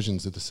two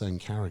versions of the same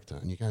character,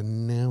 and you go,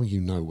 now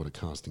you know what a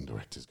casting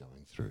director's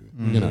going through.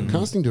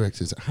 Casting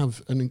directors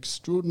have an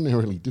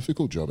extraordinarily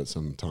difficult job at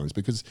some times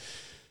because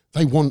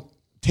they want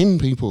 10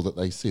 people that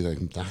they see.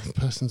 That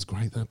person's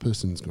great,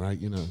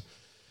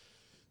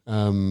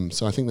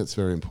 So I think that's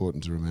very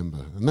important to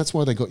remember. And that's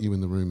why they got you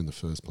in the room in the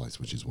first place,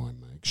 which is why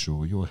make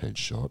sure your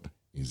headshot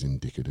is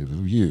indicative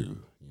of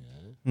you.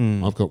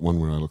 I've got one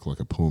where I look like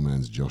a poor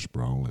man's Josh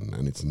Brolin,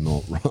 and it's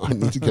not right. I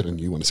need to get a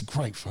new one. It's a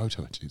great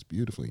photo, actually. It's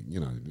beautifully,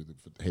 the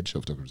headshot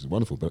photography is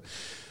wonderful. But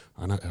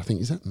I think,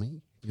 is that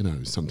me?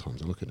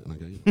 Sometimes I look at it and I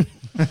go,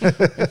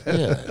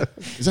 yeah.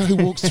 Is that who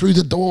walks through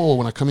the door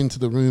when I come into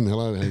the room?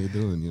 Hello, how you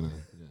doing?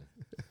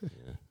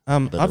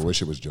 I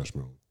wish it was Josh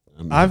Brolin.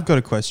 I've got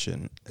a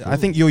question. Cool. I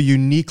think you're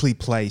uniquely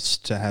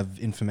placed to have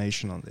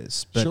information on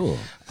this. But sure.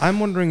 I'm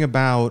wondering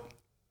about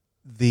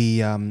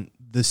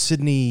the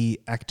Sydney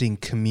acting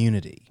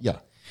community. Yeah.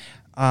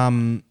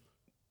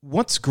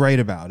 What's great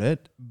about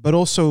it, but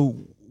also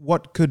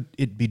what could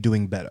it be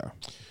doing better?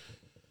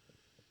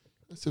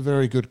 That's a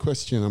very good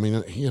question. I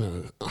mean,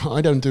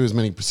 I don't do as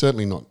many,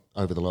 certainly not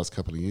over the last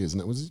couple of years, and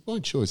that was my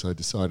choice. I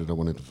decided I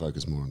wanted to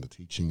focus more on the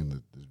teaching and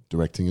the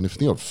directing, and if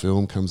the odd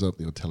film comes up,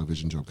 the odd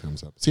television job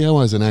comes up. See how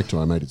as an actor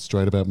I made it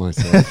straight about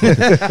myself?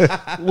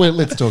 Well,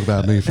 let's talk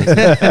about me for a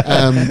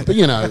second.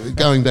 But,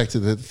 going back to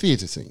the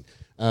theatre scene,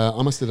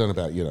 I must have done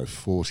about,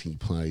 40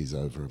 plays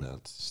over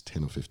about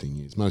 10 or 15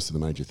 years. Most of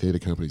the major theatre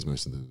companies,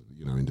 most of the,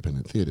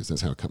 independent theatres.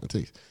 That's how I cut my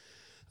teeth.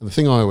 And the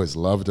thing I always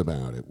loved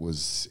about it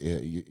was,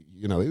 it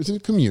was a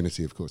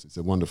community, of course. It's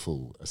a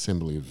wonderful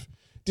assembly of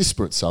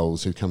disparate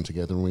souls who come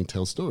together and we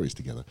tell stories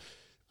together.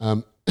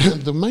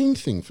 The main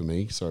thing for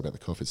me, sorry about the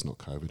cough, it's not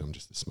COVID, I'm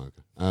just a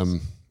smoker.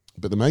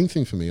 But the main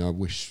thing for me, I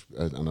wish,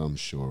 and I'm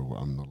sure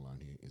I'm not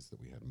alone here, is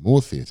that we had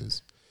more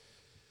theatres,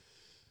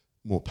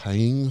 more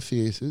paying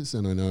theatres,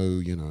 and I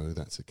know,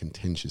 that's a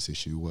contentious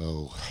issue.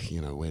 Well,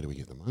 where do we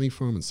get the money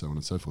from, and so on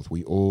and so forth.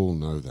 We all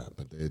know that,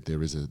 but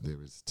there is,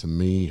 to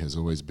me, has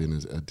always been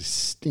a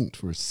distinct,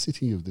 for a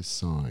city of this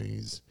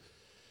size,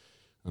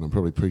 and I'm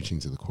probably preaching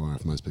to the choir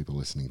if most people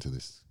listening to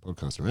this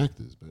podcast are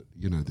actors, but,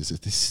 there's a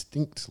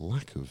distinct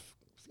lack of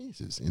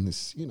theatres in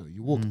this,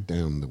 you walk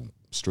down the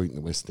street in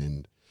the West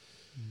End,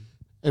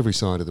 every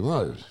side of the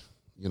road.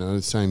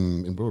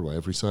 Same in Broadway,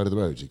 every side of the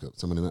road. You've got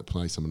someone in that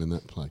play, someone in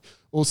that play.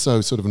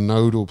 Also, sort of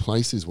nodal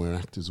places where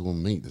actors all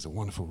meet. There's a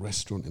wonderful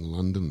restaurant in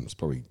London. It's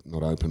probably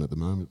not open at the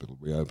moment, but it'll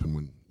reopen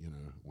when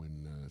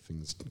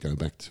things go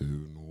back to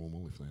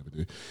normal, if they ever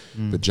do.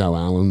 But Joe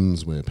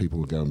Allen's, where people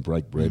would go and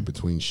break bread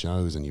between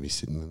shows, and you'd be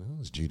sitting there,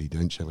 there's Judi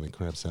Dench having a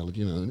crab salad,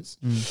 and it's...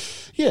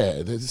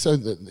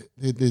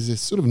 there's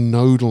this sort of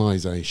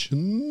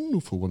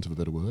nodalisation, for want of a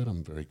better word.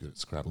 I'm very good at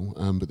Scrabble.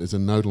 But there's a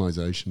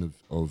nodalisation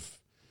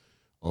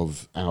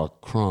of our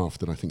craft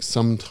that I think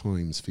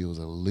sometimes feels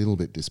a little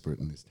bit disparate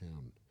in this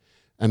town.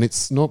 And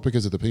it's not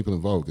because of the people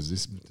involved, because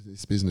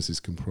this business is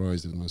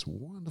comprised of the most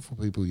wonderful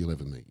people you'll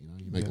ever meet.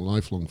 You make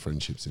lifelong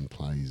friendships in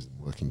plays and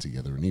working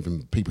together, and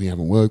even people you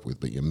haven't worked with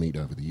but you meet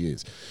over the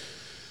years.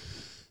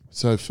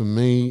 So for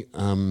me,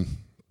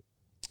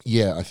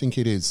 I think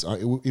it is.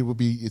 It will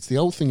be. It's the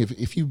old thing.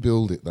 If you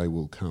build it, they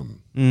will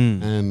come.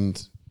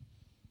 And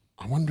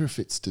I wonder if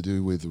it's to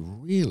do with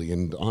really,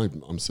 and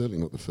I'm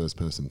certainly not the first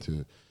person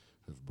to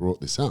have brought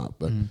this up,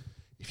 but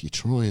if you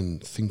try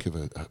and think of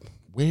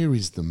where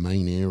is the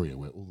main area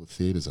where all the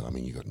theatres are? I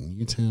mean, you've got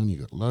Newtown,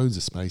 you've got loads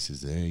of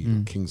spaces there,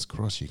 you've got King's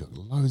Cross, you've got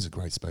loads of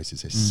great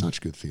spaces. There's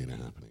such good theatre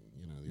happening.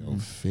 You know, the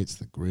old Fitz,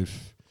 the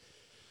Griff,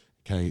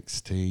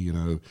 KXT, you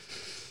know,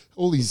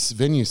 all these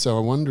venues. So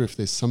I wonder if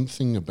there's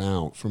something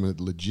about, from a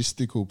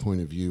logistical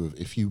point of view, of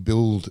if you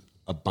build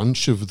a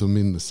bunch of them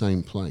in the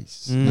same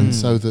place, and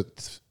so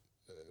that,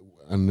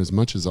 and as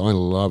much as I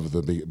love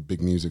the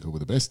big musical with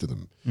the best of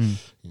them,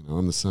 you know,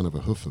 I'm the son of a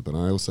hoofer, but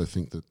I also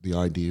think that the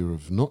idea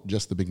of not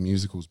just the big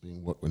musicals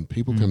being when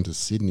people come to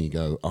Sydney,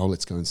 go, oh,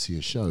 let's go and see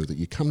a show, that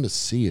you come to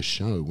see a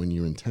show when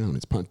you're in town.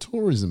 It's part,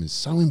 tourism is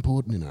so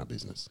important in our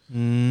business, you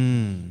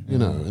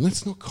know, and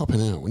that's not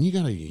copping out. When you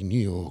go to New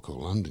York or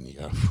London, you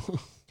go,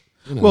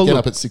 you know, get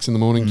up at 6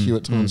 a.m, queue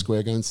at Times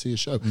Square, go and see a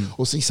show,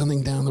 or see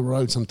something down the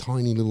road, some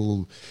tiny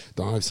little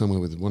dive somewhere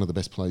with one of the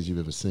best plays you've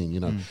ever seen.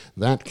 You know,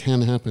 that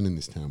can happen in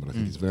this town, but I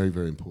think it's very,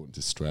 very important to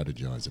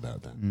strategize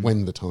about that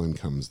when the time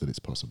comes that it's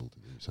possible to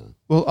do so.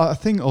 Well, I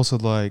think also,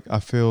 like,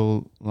 I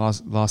feel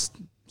last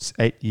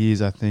 8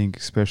 years, I think,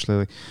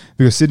 especially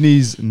because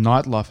Sydney's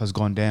nightlife has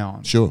gone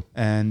down. Sure.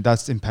 And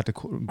that's impacted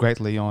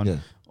greatly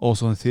on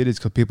also in theatres,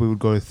 because people would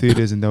go to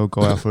theatres and they would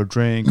go out for a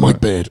drink. My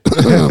bad.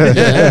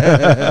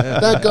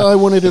 That guy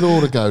wanted it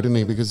all to go, didn't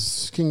he?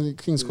 Because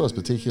King's Cross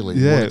particularly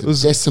wanted to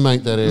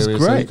decimate that area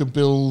so you could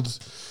build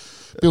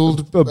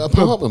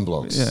apartment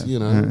blocks, you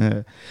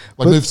know.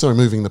 Like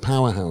moving the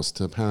powerhouse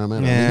to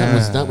Parramatta. I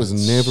mean, that was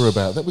never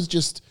about, that was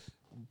just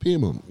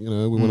Piermont, you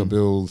know. We want to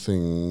build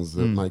things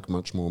that make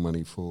much more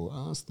money for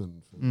us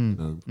than for, you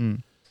know,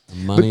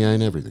 money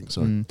ain't everything.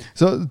 Sorry.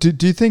 So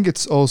do you think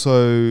it's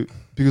also,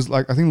 because,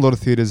 like, I think a lot of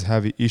theatres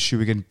have an issue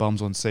with getting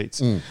bums on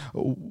seats.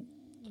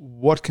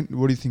 What do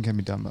you think can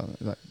be done about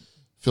it? Like,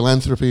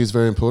 philanthropy is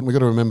very important. We've got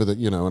to remember that,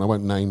 you know, and I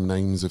won't name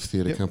names of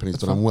theatre companies,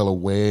 but I'm well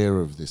aware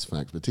of this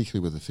fact,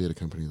 particularly with a theatre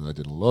company that I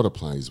did a lot of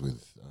plays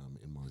with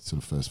in my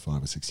sort of first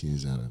 5 or 6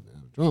 years out of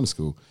drama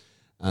school.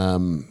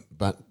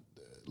 But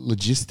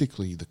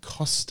logistically, the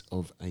cost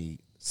of a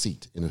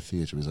seat in a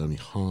theatre is only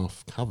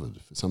half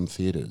covered for some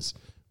theatres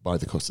by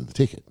the cost of the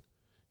ticket.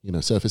 You know,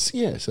 so if a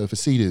seat is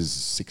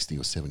 $60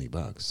 or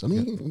 $70, I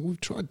mean, we've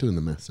tried doing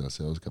the maths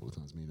ourselves a couple of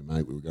times. Me and a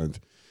mate, we were going to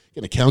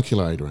get a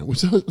calculator out. I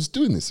was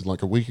doing this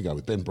like a week ago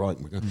with Ben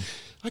Brighton. We're going,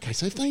 okay,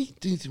 so if they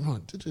do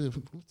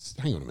let's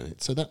hang on a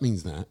minute. So that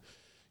means that,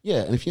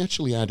 and if you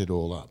actually add it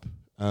all up,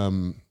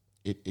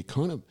 it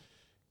kind of,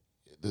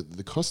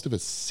 the cost of a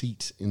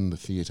seat in the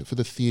theatre, for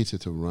the theatre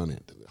to run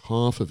it,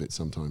 half of it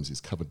sometimes is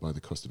covered by the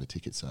cost of a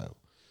ticket sale.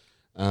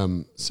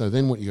 So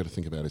then what you got to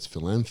think about is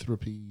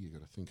philanthropy. You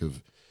got to think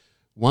of,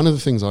 one of the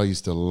things I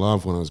used to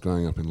love when I was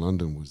growing up in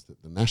London was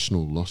that the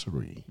National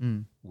Lottery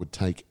would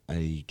take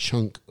a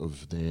chunk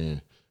of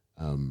their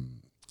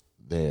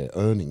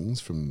earnings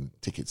from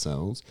ticket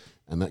sales,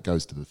 and that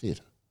goes to the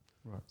theatre.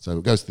 Right. So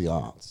it goes to the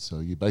arts.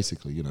 So you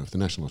basically, you know, if the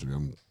National Lottery,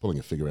 I'm pulling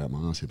a figure out my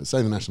arse here, but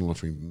say the National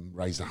Lottery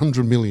raised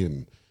 100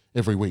 million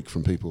every week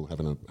from people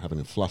having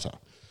a flutter,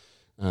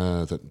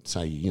 that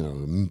say, you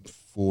know,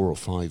 4 or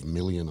 5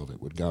 million of it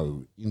would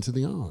go into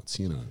the arts,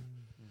 you know.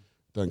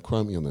 Don't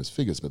quote me on those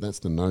figures, but that's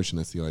the notion,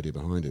 that's the idea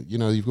behind it. You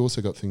know, you've also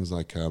got things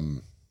like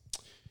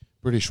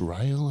British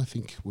Rail, I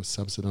think, was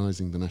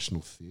subsidising the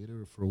National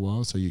Theatre for a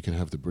while, so you can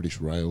have the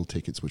British Rail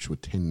tickets, which were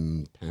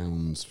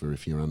 £10 for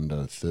if you're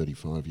under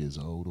 35 years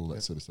old, all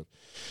that sort of stuff.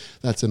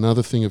 That's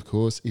another thing, of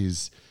course,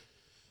 is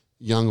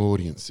young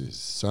audiences.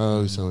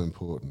 So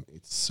important.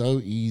 It's so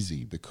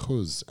easy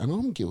because, and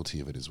I'm guilty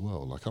of it as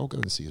well, like I'll go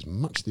and see as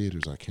much theatre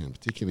as I can,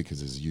 particularly because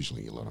there's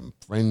usually a lot of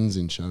friends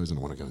in shows and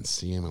I want to go and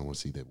see them, I want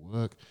to see their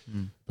work.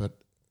 But,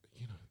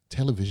 you know,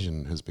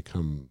 television has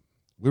become,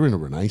 we're in a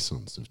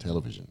renaissance of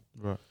television.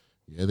 Right.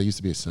 Yeah, there used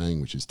to be a saying,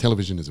 which is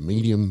television is a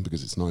medium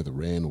because it's neither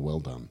rare nor well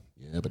done.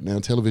 Yeah, but now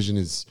television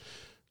is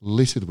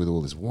littered with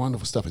all this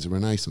wonderful stuff. It's a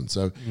renaissance.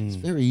 So it's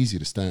very easy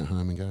to stay at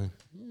home and go,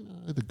 you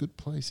know, the good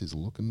place is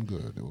looking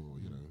good, or,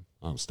 you know,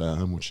 I'll stay at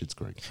home, watch Schitt's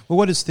Creek. Well,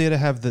 what does theatre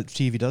have that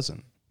TV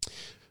doesn't?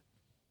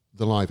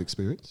 The live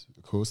experience,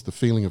 of course, the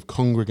feeling of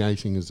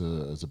congregating as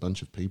a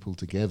bunch of people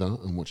together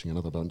and watching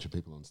another bunch of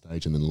people on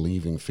stage and then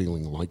leaving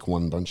feeling like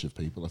one bunch of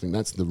people. I think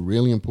that's the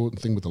really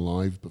important thing with the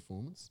live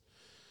performance,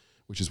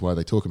 which is why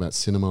they talk about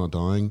cinema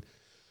dying.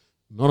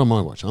 Not on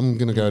my watch. I'm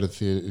going to go to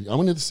theatre. I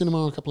went to the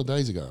cinema a couple of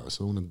days ago. I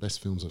saw one of the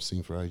best films I've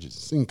seen for ages.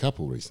 I've seen a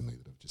couple recently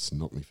that have just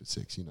knocked me for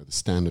six. You know, the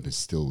standard is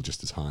still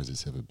just as high as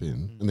it's ever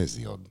been. And there's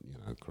the odd, you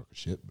know, crock of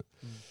shit.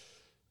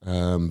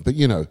 But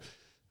you know,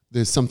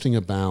 there's something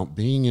about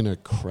being in a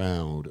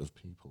crowd of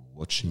people,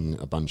 watching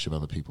a bunch of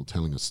other people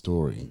telling a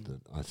story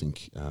that I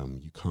think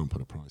you can't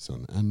put a price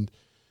on. And,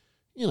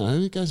 you know,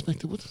 it goes back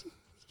to what's the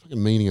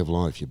fucking meaning of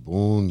life? You're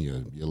born,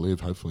 you live,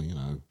 hopefully, you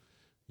know,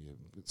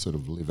 you sort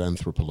of live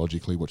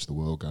anthropologically, watch the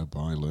world go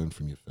by, learn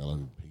from your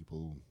fellow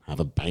people, have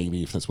a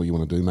baby if that's what you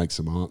want to do, make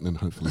some art, and then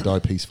hopefully die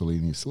peacefully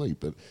in your sleep.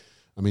 But,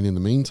 I mean, in the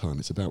meantime,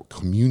 it's about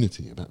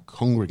community, about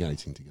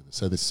congregating together.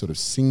 So this sort of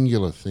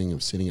singular thing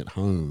of sitting at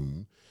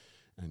home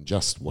and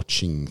just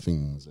watching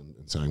things and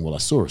saying, well, I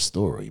saw a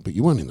story, but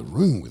you weren't in the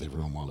room with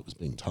everyone while it was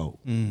being told.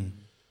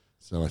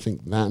 So I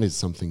think that is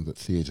something that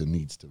theatre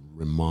needs to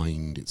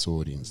remind its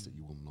audience that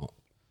you will not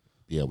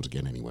be able to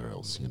get anywhere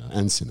else,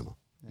 and cinema.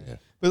 Yeah.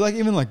 But like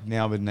even like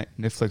now with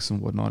Netflix and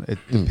whatnot,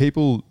 the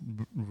people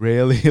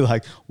rarely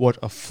like watch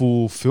a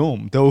full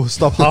film. They'll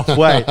stop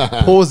halfway,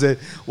 pause it,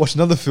 watch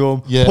another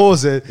film,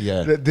 pause it.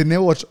 Yeah. They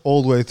never watch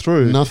all the way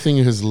through. Nothing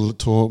has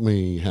taught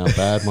me how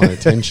bad my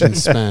attention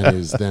span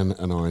is than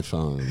an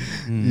iPhone.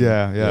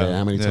 Yeah.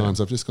 How many times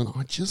I've just gone,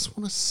 I just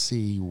want to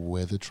see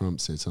whether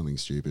Trump said something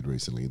stupid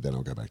recently, then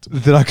I'll go back to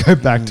it. Then I go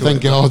back to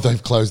Thank God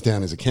they've closed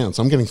down his accounts.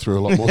 I'm getting through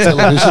a lot more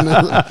television.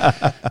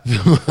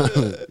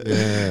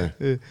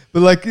 Yeah.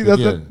 But like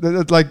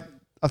that's like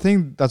I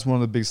think that's one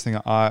of the biggest things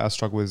I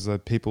struggle with is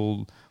that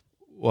people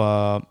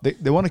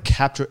they want to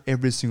capture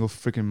every single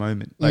freaking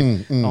moment. Like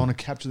I want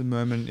to capture the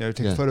moment,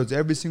 take photos of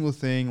every single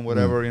thing and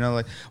whatever.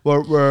 Like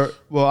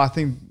well I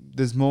think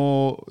there's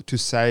more to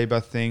say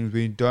about things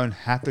when you don't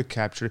have to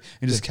capture it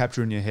and just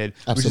capture in your head,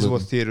 which is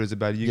what theatre is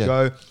about. You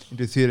go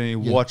into theatre and you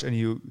watch and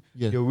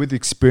you're with the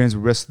experience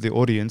with the rest of the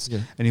audience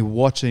and you're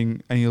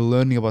watching and you're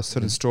learning about a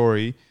certain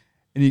story.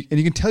 And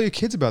you can tell your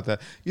kids about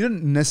that. You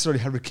don't necessarily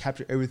have to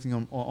capture everything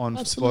on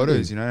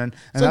photos, And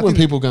it's like when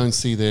people go and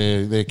see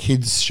their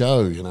kids'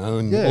 show,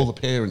 and all the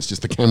parents,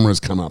 just the cameras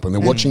come up and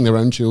they're watching their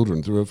own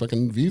children through a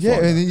fucking viewfinder.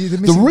 Yeah,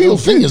 and the real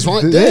thing is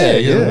right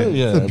there.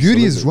 The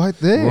beauty is right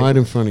there. Right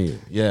in front of you,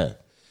 yeah.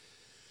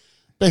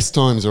 Best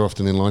times are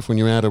often in life when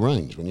you're out of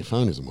range, when your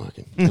phone isn't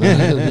working.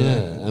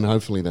 And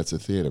hopefully that's a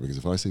theatre, because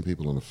if I see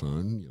people on a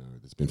phone,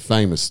 there's been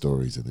famous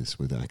stories of this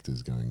with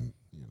actors going,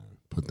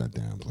 put that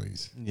down,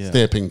 please. Yeah.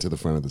 Stepping to the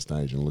front of the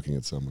stage and looking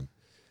at someone.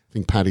 I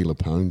think Patti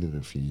LuPone did it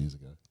a few years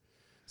ago.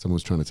 Someone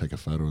was trying to take a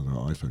photo on her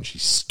iPhone. She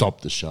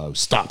stopped the show.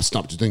 Stop.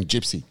 She's doing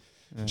Gypsy.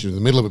 Yeah. She was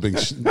in the middle of a big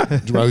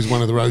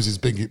one of the Rose's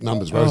big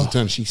numbers, Rose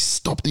Turner. She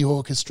stopped the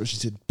orchestra. She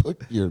said,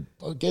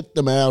 get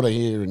them out of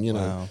here.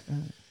 And,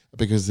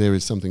 because there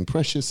is something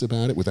precious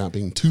about it without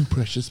being too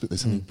precious, but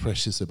there's something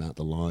precious about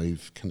the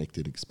live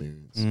connected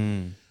experience.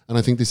 And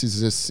I think this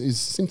is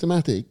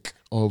symptomatic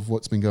of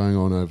what's been going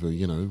on over,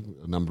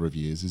 a number of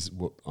years. Is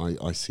what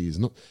I see is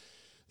not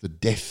the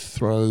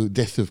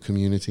death of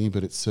community,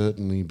 but it's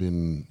certainly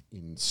been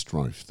in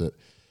strife that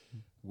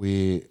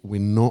we're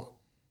not,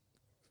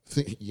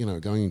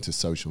 going into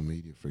social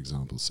media, for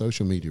example.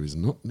 Social media is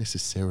not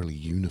necessarily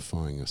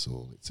unifying us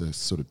all. It's a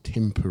sort of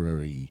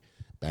temporary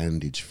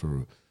bandage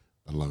for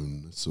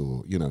aloneness,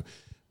 or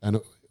and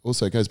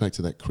also it goes back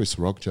to that Chris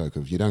Rock joke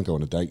of you don't go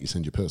on a date, you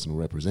send your personal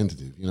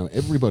representative.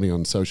 Everybody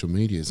on social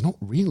media is not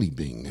really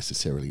being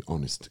necessarily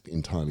honest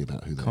entirely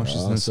about who they are.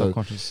 Conscious and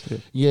subconscious.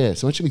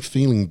 So actually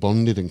feeling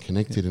bonded and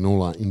connected in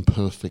all our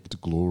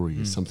imperfect glory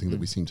is something that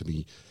we seem to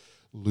be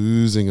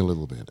losing a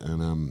little bit.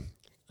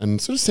 And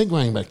sort of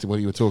segueing back to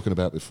what you were talking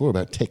about before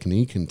about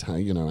technique and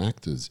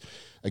actors.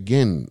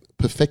 Again,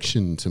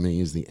 perfection to me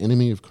is the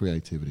enemy of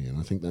creativity, and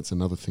I think that's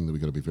another thing that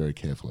we've got to be very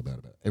careful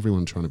about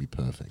everyone trying to be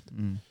perfect.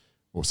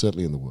 Or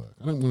certainly in the work.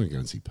 I don't want to go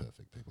and see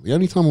perfect people. The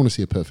only time I want to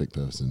see a perfect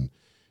person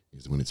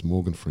is when it's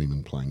Morgan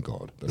Freeman playing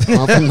God. But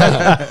apart from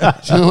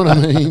that, do you know what I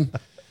mean?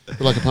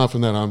 But like apart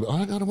from that, I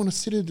don't want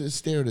to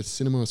stare at a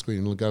cinema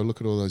screen and go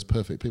look at all those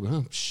perfect people.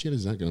 How shit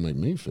is that going to make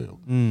me feel?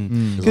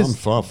 Because I'm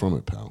far from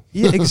it, pal.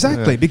 Yeah,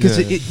 exactly. Because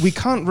we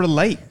can't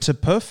relate to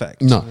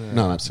perfect. No,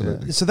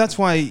 absolutely. So that's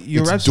why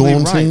you're it's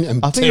absolutely daunting right.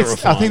 and I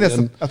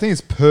terrifying. I think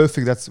it's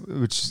perfect. That's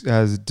which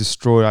has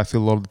destroyed, I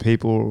feel, a lot of the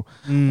people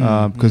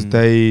because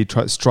they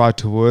strive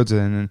towards it,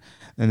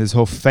 and this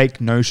whole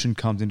fake notion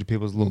comes into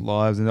people's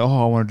lives, and I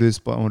want to do this,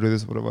 but I want to do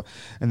this, whatever,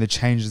 and they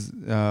changes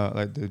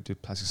like they do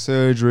plastic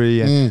surgery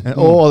and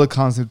all other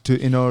kinds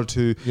in order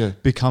to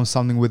become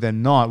something where they're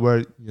not,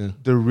 where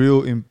the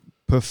real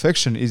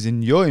imperfection is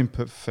in your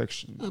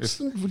imperfection.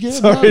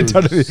 Sorry,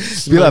 don't be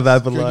like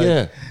that,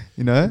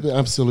 but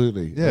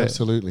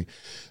absolutely.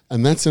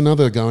 And that's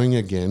another going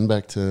again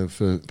back to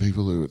for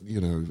people who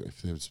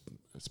if there's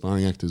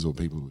aspiring actors or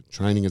people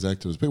training as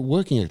actors, but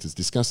working actors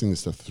discussing this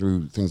stuff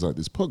through things like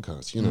this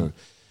podcast.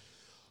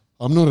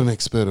 I'm not an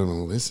expert on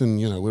all this, and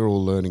we're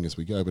all learning as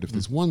we go. But if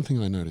there's one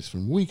thing I notice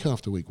from week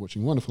after week,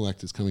 watching wonderful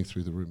actors coming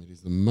through the room, it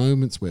is the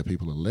moments where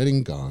people are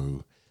letting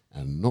go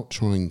and not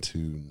trying to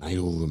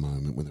nail the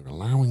moment, when they're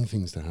allowing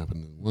things to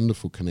happen, a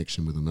wonderful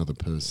connection with another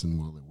person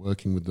while they're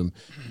working with them,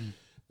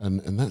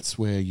 and that's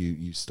where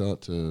you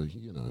start to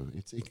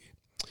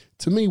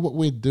to me what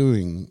we're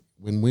doing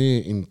when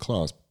we're in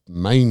class.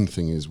 Main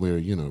thing is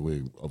we're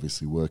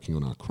obviously working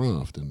on our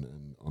craft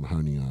and on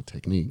honing our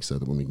technique so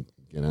that when we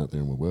get out there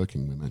and we're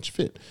working, we're match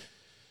fit.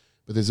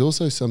 But there's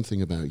also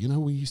something about,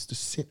 we used to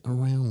sit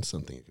around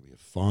something. It could be a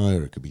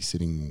fire, it could be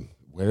sitting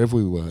wherever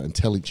we were and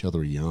tell each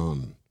other a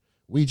yarn.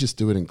 We just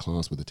do it in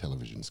class with a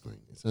television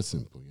screen. It's that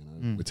simple,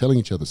 We're telling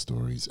each other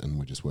stories and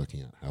we're just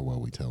working out how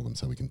well we tell them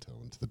so we can tell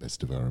them to the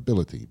best of our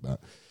ability.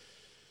 But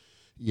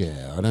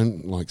I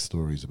don't like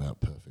stories about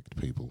perfect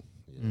people.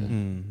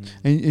 And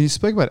you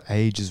spoke about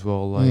age as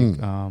well, like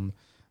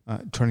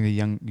turning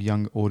a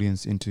young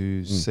audience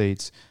into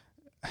seats.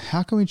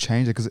 How can we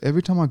change that? Because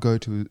every time I go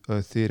to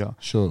a theatre,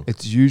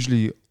 it's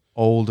usually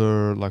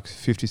older, like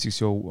 50,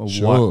 60-year-old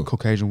Sure. white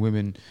Caucasian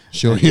women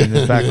Sure, in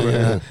the background.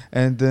 yeah.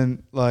 And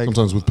then like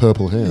Sometimes with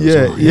purple hair. as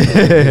yeah, well.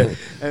 yeah.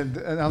 And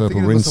I'm Purple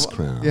thinking to rinse myself,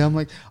 crowd. yeah, I'm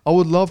like, I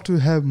would love to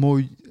have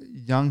more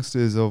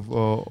youngsters of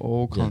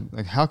all kinds.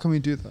 Like, how can we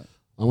do that?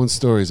 I want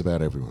stories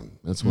about everyone.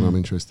 That's what I'm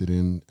interested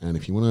in. And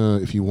if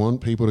you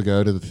want people to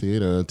go to the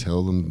theatre,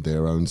 tell them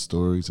their own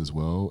stories as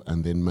well,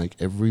 and then make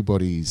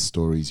everybody's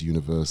stories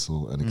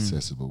universal and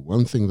accessible.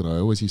 One thing that I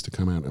always used to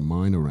come out in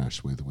minor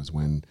rash with was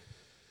when,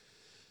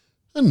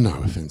 and no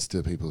offense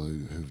to people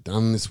who've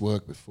done this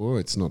work before,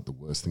 it's not the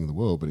worst thing in the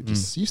world, but it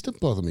just used to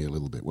bother me a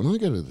little bit. When I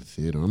go to the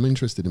theatre, I'm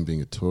interested in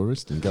being a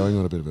tourist and going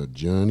on a bit of a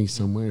journey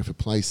somewhere. If a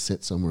play's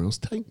set somewhere else,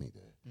 take me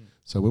there.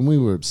 So when we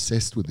were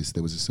obsessed with this,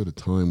 there was a sort of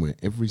time where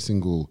every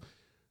single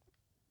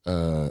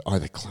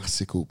either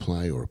classical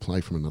play or a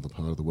play from another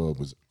part of the world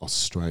was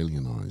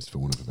Australianised, for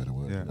want of a better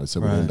word. Yeah. You know?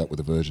 So we'd end up with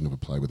a version of a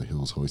play with the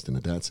hills hoisting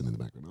a Datsun in the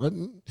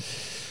background.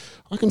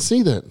 I can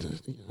see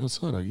that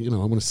outside. I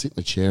want to sit in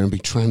a chair and be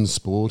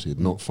transported,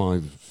 not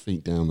 5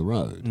 feet down the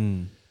road.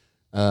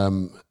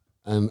 And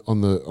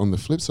on the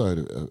flip side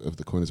of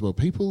the coin as well,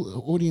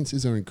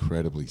 audiences are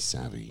incredibly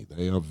savvy.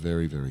 They are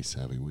very, very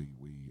savvy.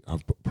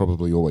 I've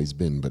probably always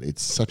been, but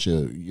it's such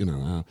a,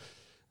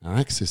 our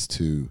access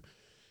to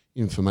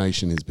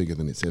information is bigger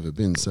than it's ever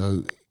been.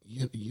 So,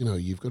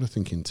 you've got to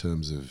think in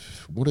terms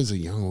of what does a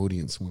young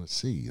audience want to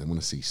see? They want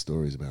to see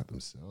stories about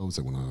themselves.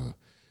 They want to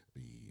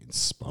be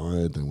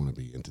inspired. They want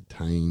to be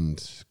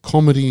entertained.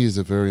 Comedy is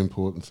a very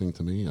important thing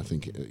to me. I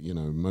think,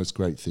 most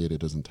great theatre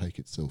doesn't take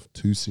itself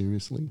too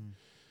seriously.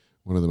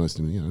 One of the most,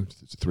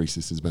 Three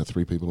Sisters, about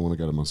 3 people who want to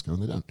go to Moscow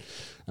and they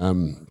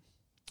don't.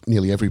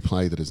 Nearly every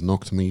play that has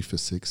knocked me for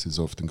 6 has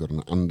often got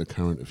an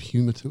undercurrent of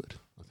humour to it.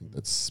 I think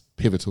that's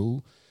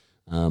pivotal,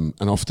 and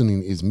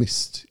often is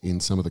missed in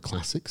some of the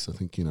classics. I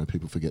think,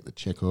 people forget that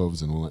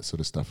Chekhov's and all that sort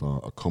of stuff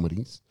are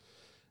comedies.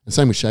 And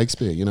same with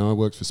Shakespeare. I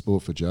worked for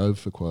Sport for Jove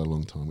for quite a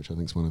long time, which I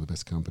think is one of the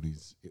best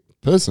companies.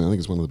 Personally, I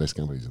think it's one of the best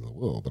companies in the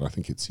world, but I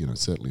think it's,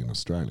 certainly in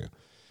Australia.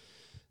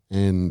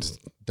 And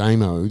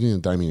Damien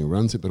who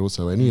runs it, but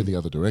also any of the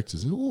other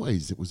directors,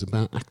 it was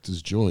about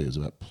actors' joy, it was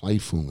about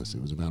playfulness,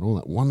 it was about all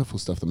that wonderful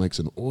stuff that makes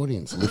an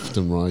audience lift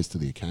and rise to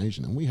the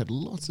occasion. And we had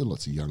lots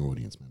of young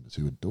audience members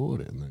who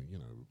adored it, and they're,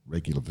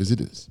 regular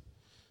visitors.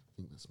 I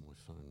think that's my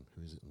phone.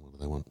 Who is it and what do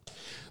they want?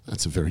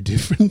 That's a very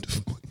different...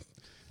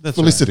 That's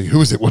Felicity, right.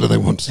 Who is it? What do they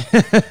want?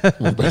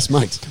 My best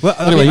mates. Well,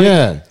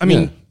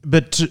 anyway,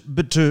 But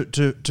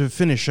to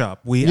finish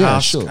up, we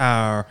ask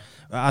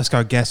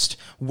our guest,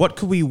 what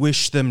could we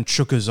wish them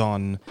CHOOKAS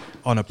on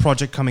a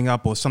project coming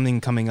up or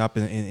something coming up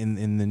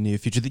in the near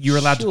future that you're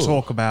allowed to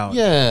talk about?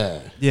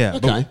 Yeah.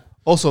 Okay.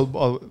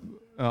 Also,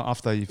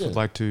 after, if you'd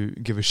like to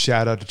give a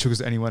shout out to CHOOKAS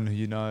to anyone who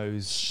you know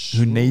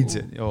who needs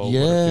it. Or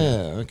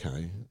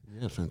okay.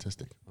 Yeah,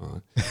 fantastic. All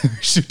right.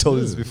 Should have told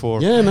us this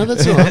before. Yeah, no,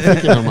 that's all right. I'm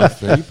thinking on my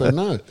feet, but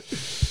no.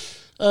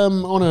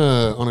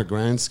 On a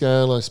grand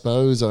scale, I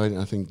suppose,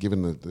 I think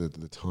given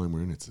the time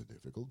we're in, it's a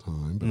difficult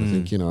time. But I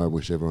think, I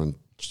wish everyone...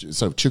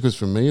 So CHOOKAS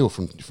from me or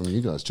from you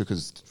guys?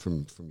 CHOOKAS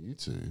from you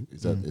two?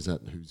 Is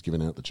that who's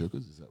giving out the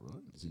CHOOKAS? Is that right?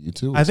 Is it you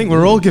two? I think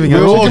we're all giving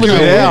out. We're all giving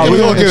it out.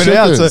 We're all giving it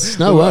out. So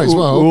no worries.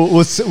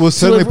 We'll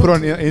certainly put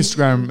on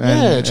Instagram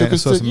and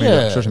social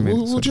media.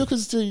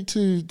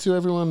 CHOOKAS to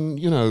everyone,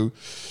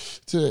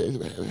 to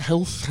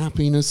health,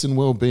 happiness and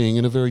well-being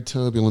in a very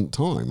turbulent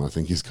time, I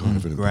think is kind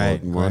of an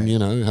important one.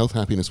 Health,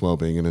 happiness,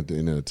 well-being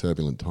in a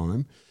turbulent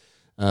time.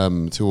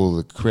 To all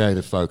the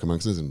creative folk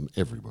amongst us, and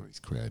everybody's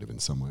creative in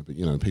some way, but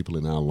people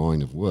in our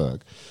line of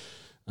work,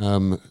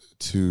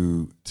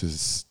 to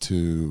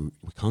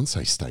we can't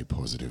say stay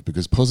positive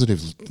because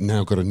positive's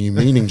now got a new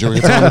meaning during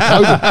a time of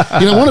COVID.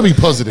 You don't want to be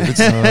positive;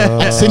 it's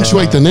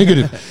accentuate the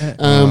negative.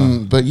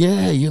 But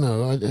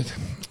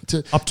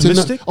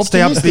optimistic.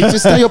 Stay upbeat.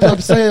 Just stay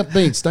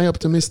upbeat. Stay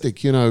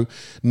optimistic.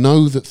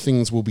 Know that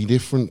things will be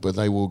different, but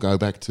they will go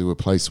back to a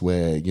place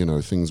where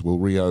things will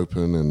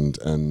reopen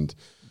and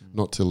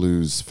not to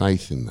lose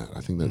faith in that.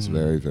 I think that's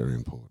very, very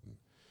important.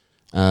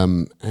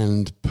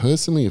 And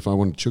personally, if I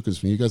wanted CHOOKAS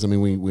from you guys,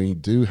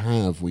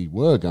 we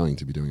were going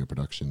to be doing a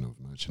production of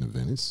Merchant of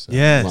Venice.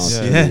 Yes.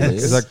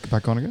 Is that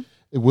back on again?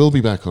 It will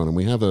be back on, and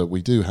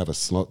we do have a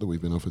slot that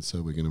we've been offered,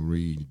 so we're going to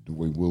we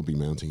will be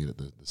mounting it at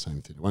the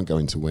same theatre. Won't go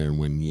into where and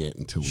when yet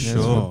until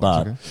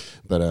but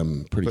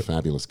pretty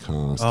fabulous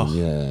cast. Oh,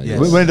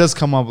 When it does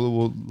come up,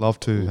 we'll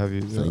love to have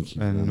you. Thank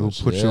you, and we'll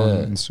put you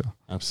on Insta.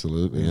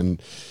 Absolutely, and.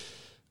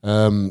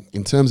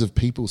 In terms of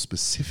people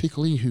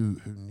specifically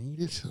who need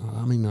it,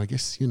 I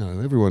guess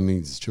everyone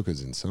needs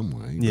CHOOKAS in some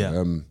way. Yeah,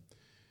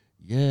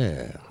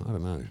 but, I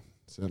don't know.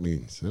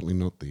 Certainly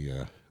not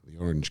the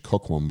orange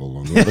cockwomble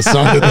on the other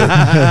side of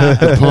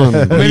the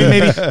pond.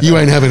 Maybe you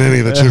ain't having any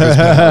of the CHOOKAS.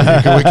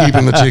 We're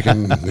keeping the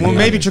chicken. Well,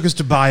 maybe CHOOKAS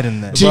to Biden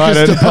then.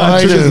 CHOOKAS to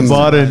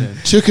Biden.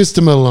 CHOOKS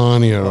to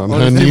Melania on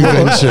her new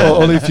venture.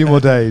 Only a few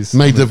more days.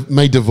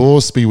 May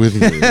divorce be with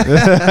you.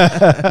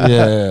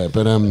 Yeah,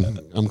 but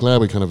I'm glad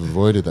we kind of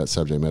avoided that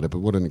subject matter. But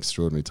what an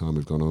extraordinary time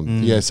we've gone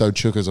on. Yeah, so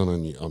CHOOKAS on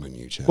a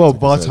new channel. Well,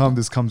 by the time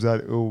this comes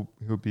out, he'll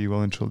be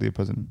well and truly a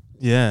president.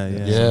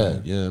 Yeah,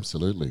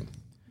 absolutely.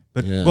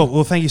 But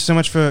well, thank you so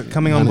much for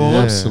coming on An board.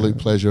 absolute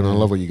pleasure, and I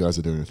love what you guys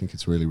are doing. I think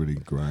it's really, really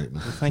great.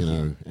 And, thank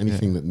you.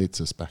 Anything that knits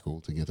us back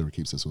all together, or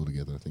keeps us all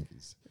together, I think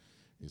is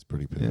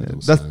pretty pivotal.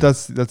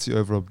 That's the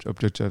overall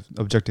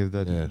objective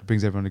that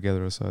brings everyone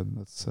together. So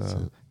that's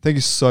thank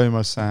you so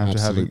much, Sam,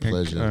 Absolute for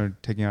pleasure.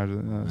 taking out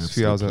a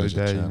few hours out of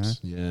the day.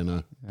 Yeah,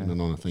 no, been an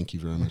honour. Thank you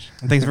very much.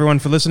 And thanks everyone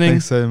for listening.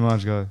 Thanks so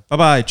much, guys. Bye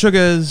bye.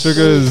 CHOOKAS.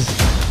 CHOOKAS.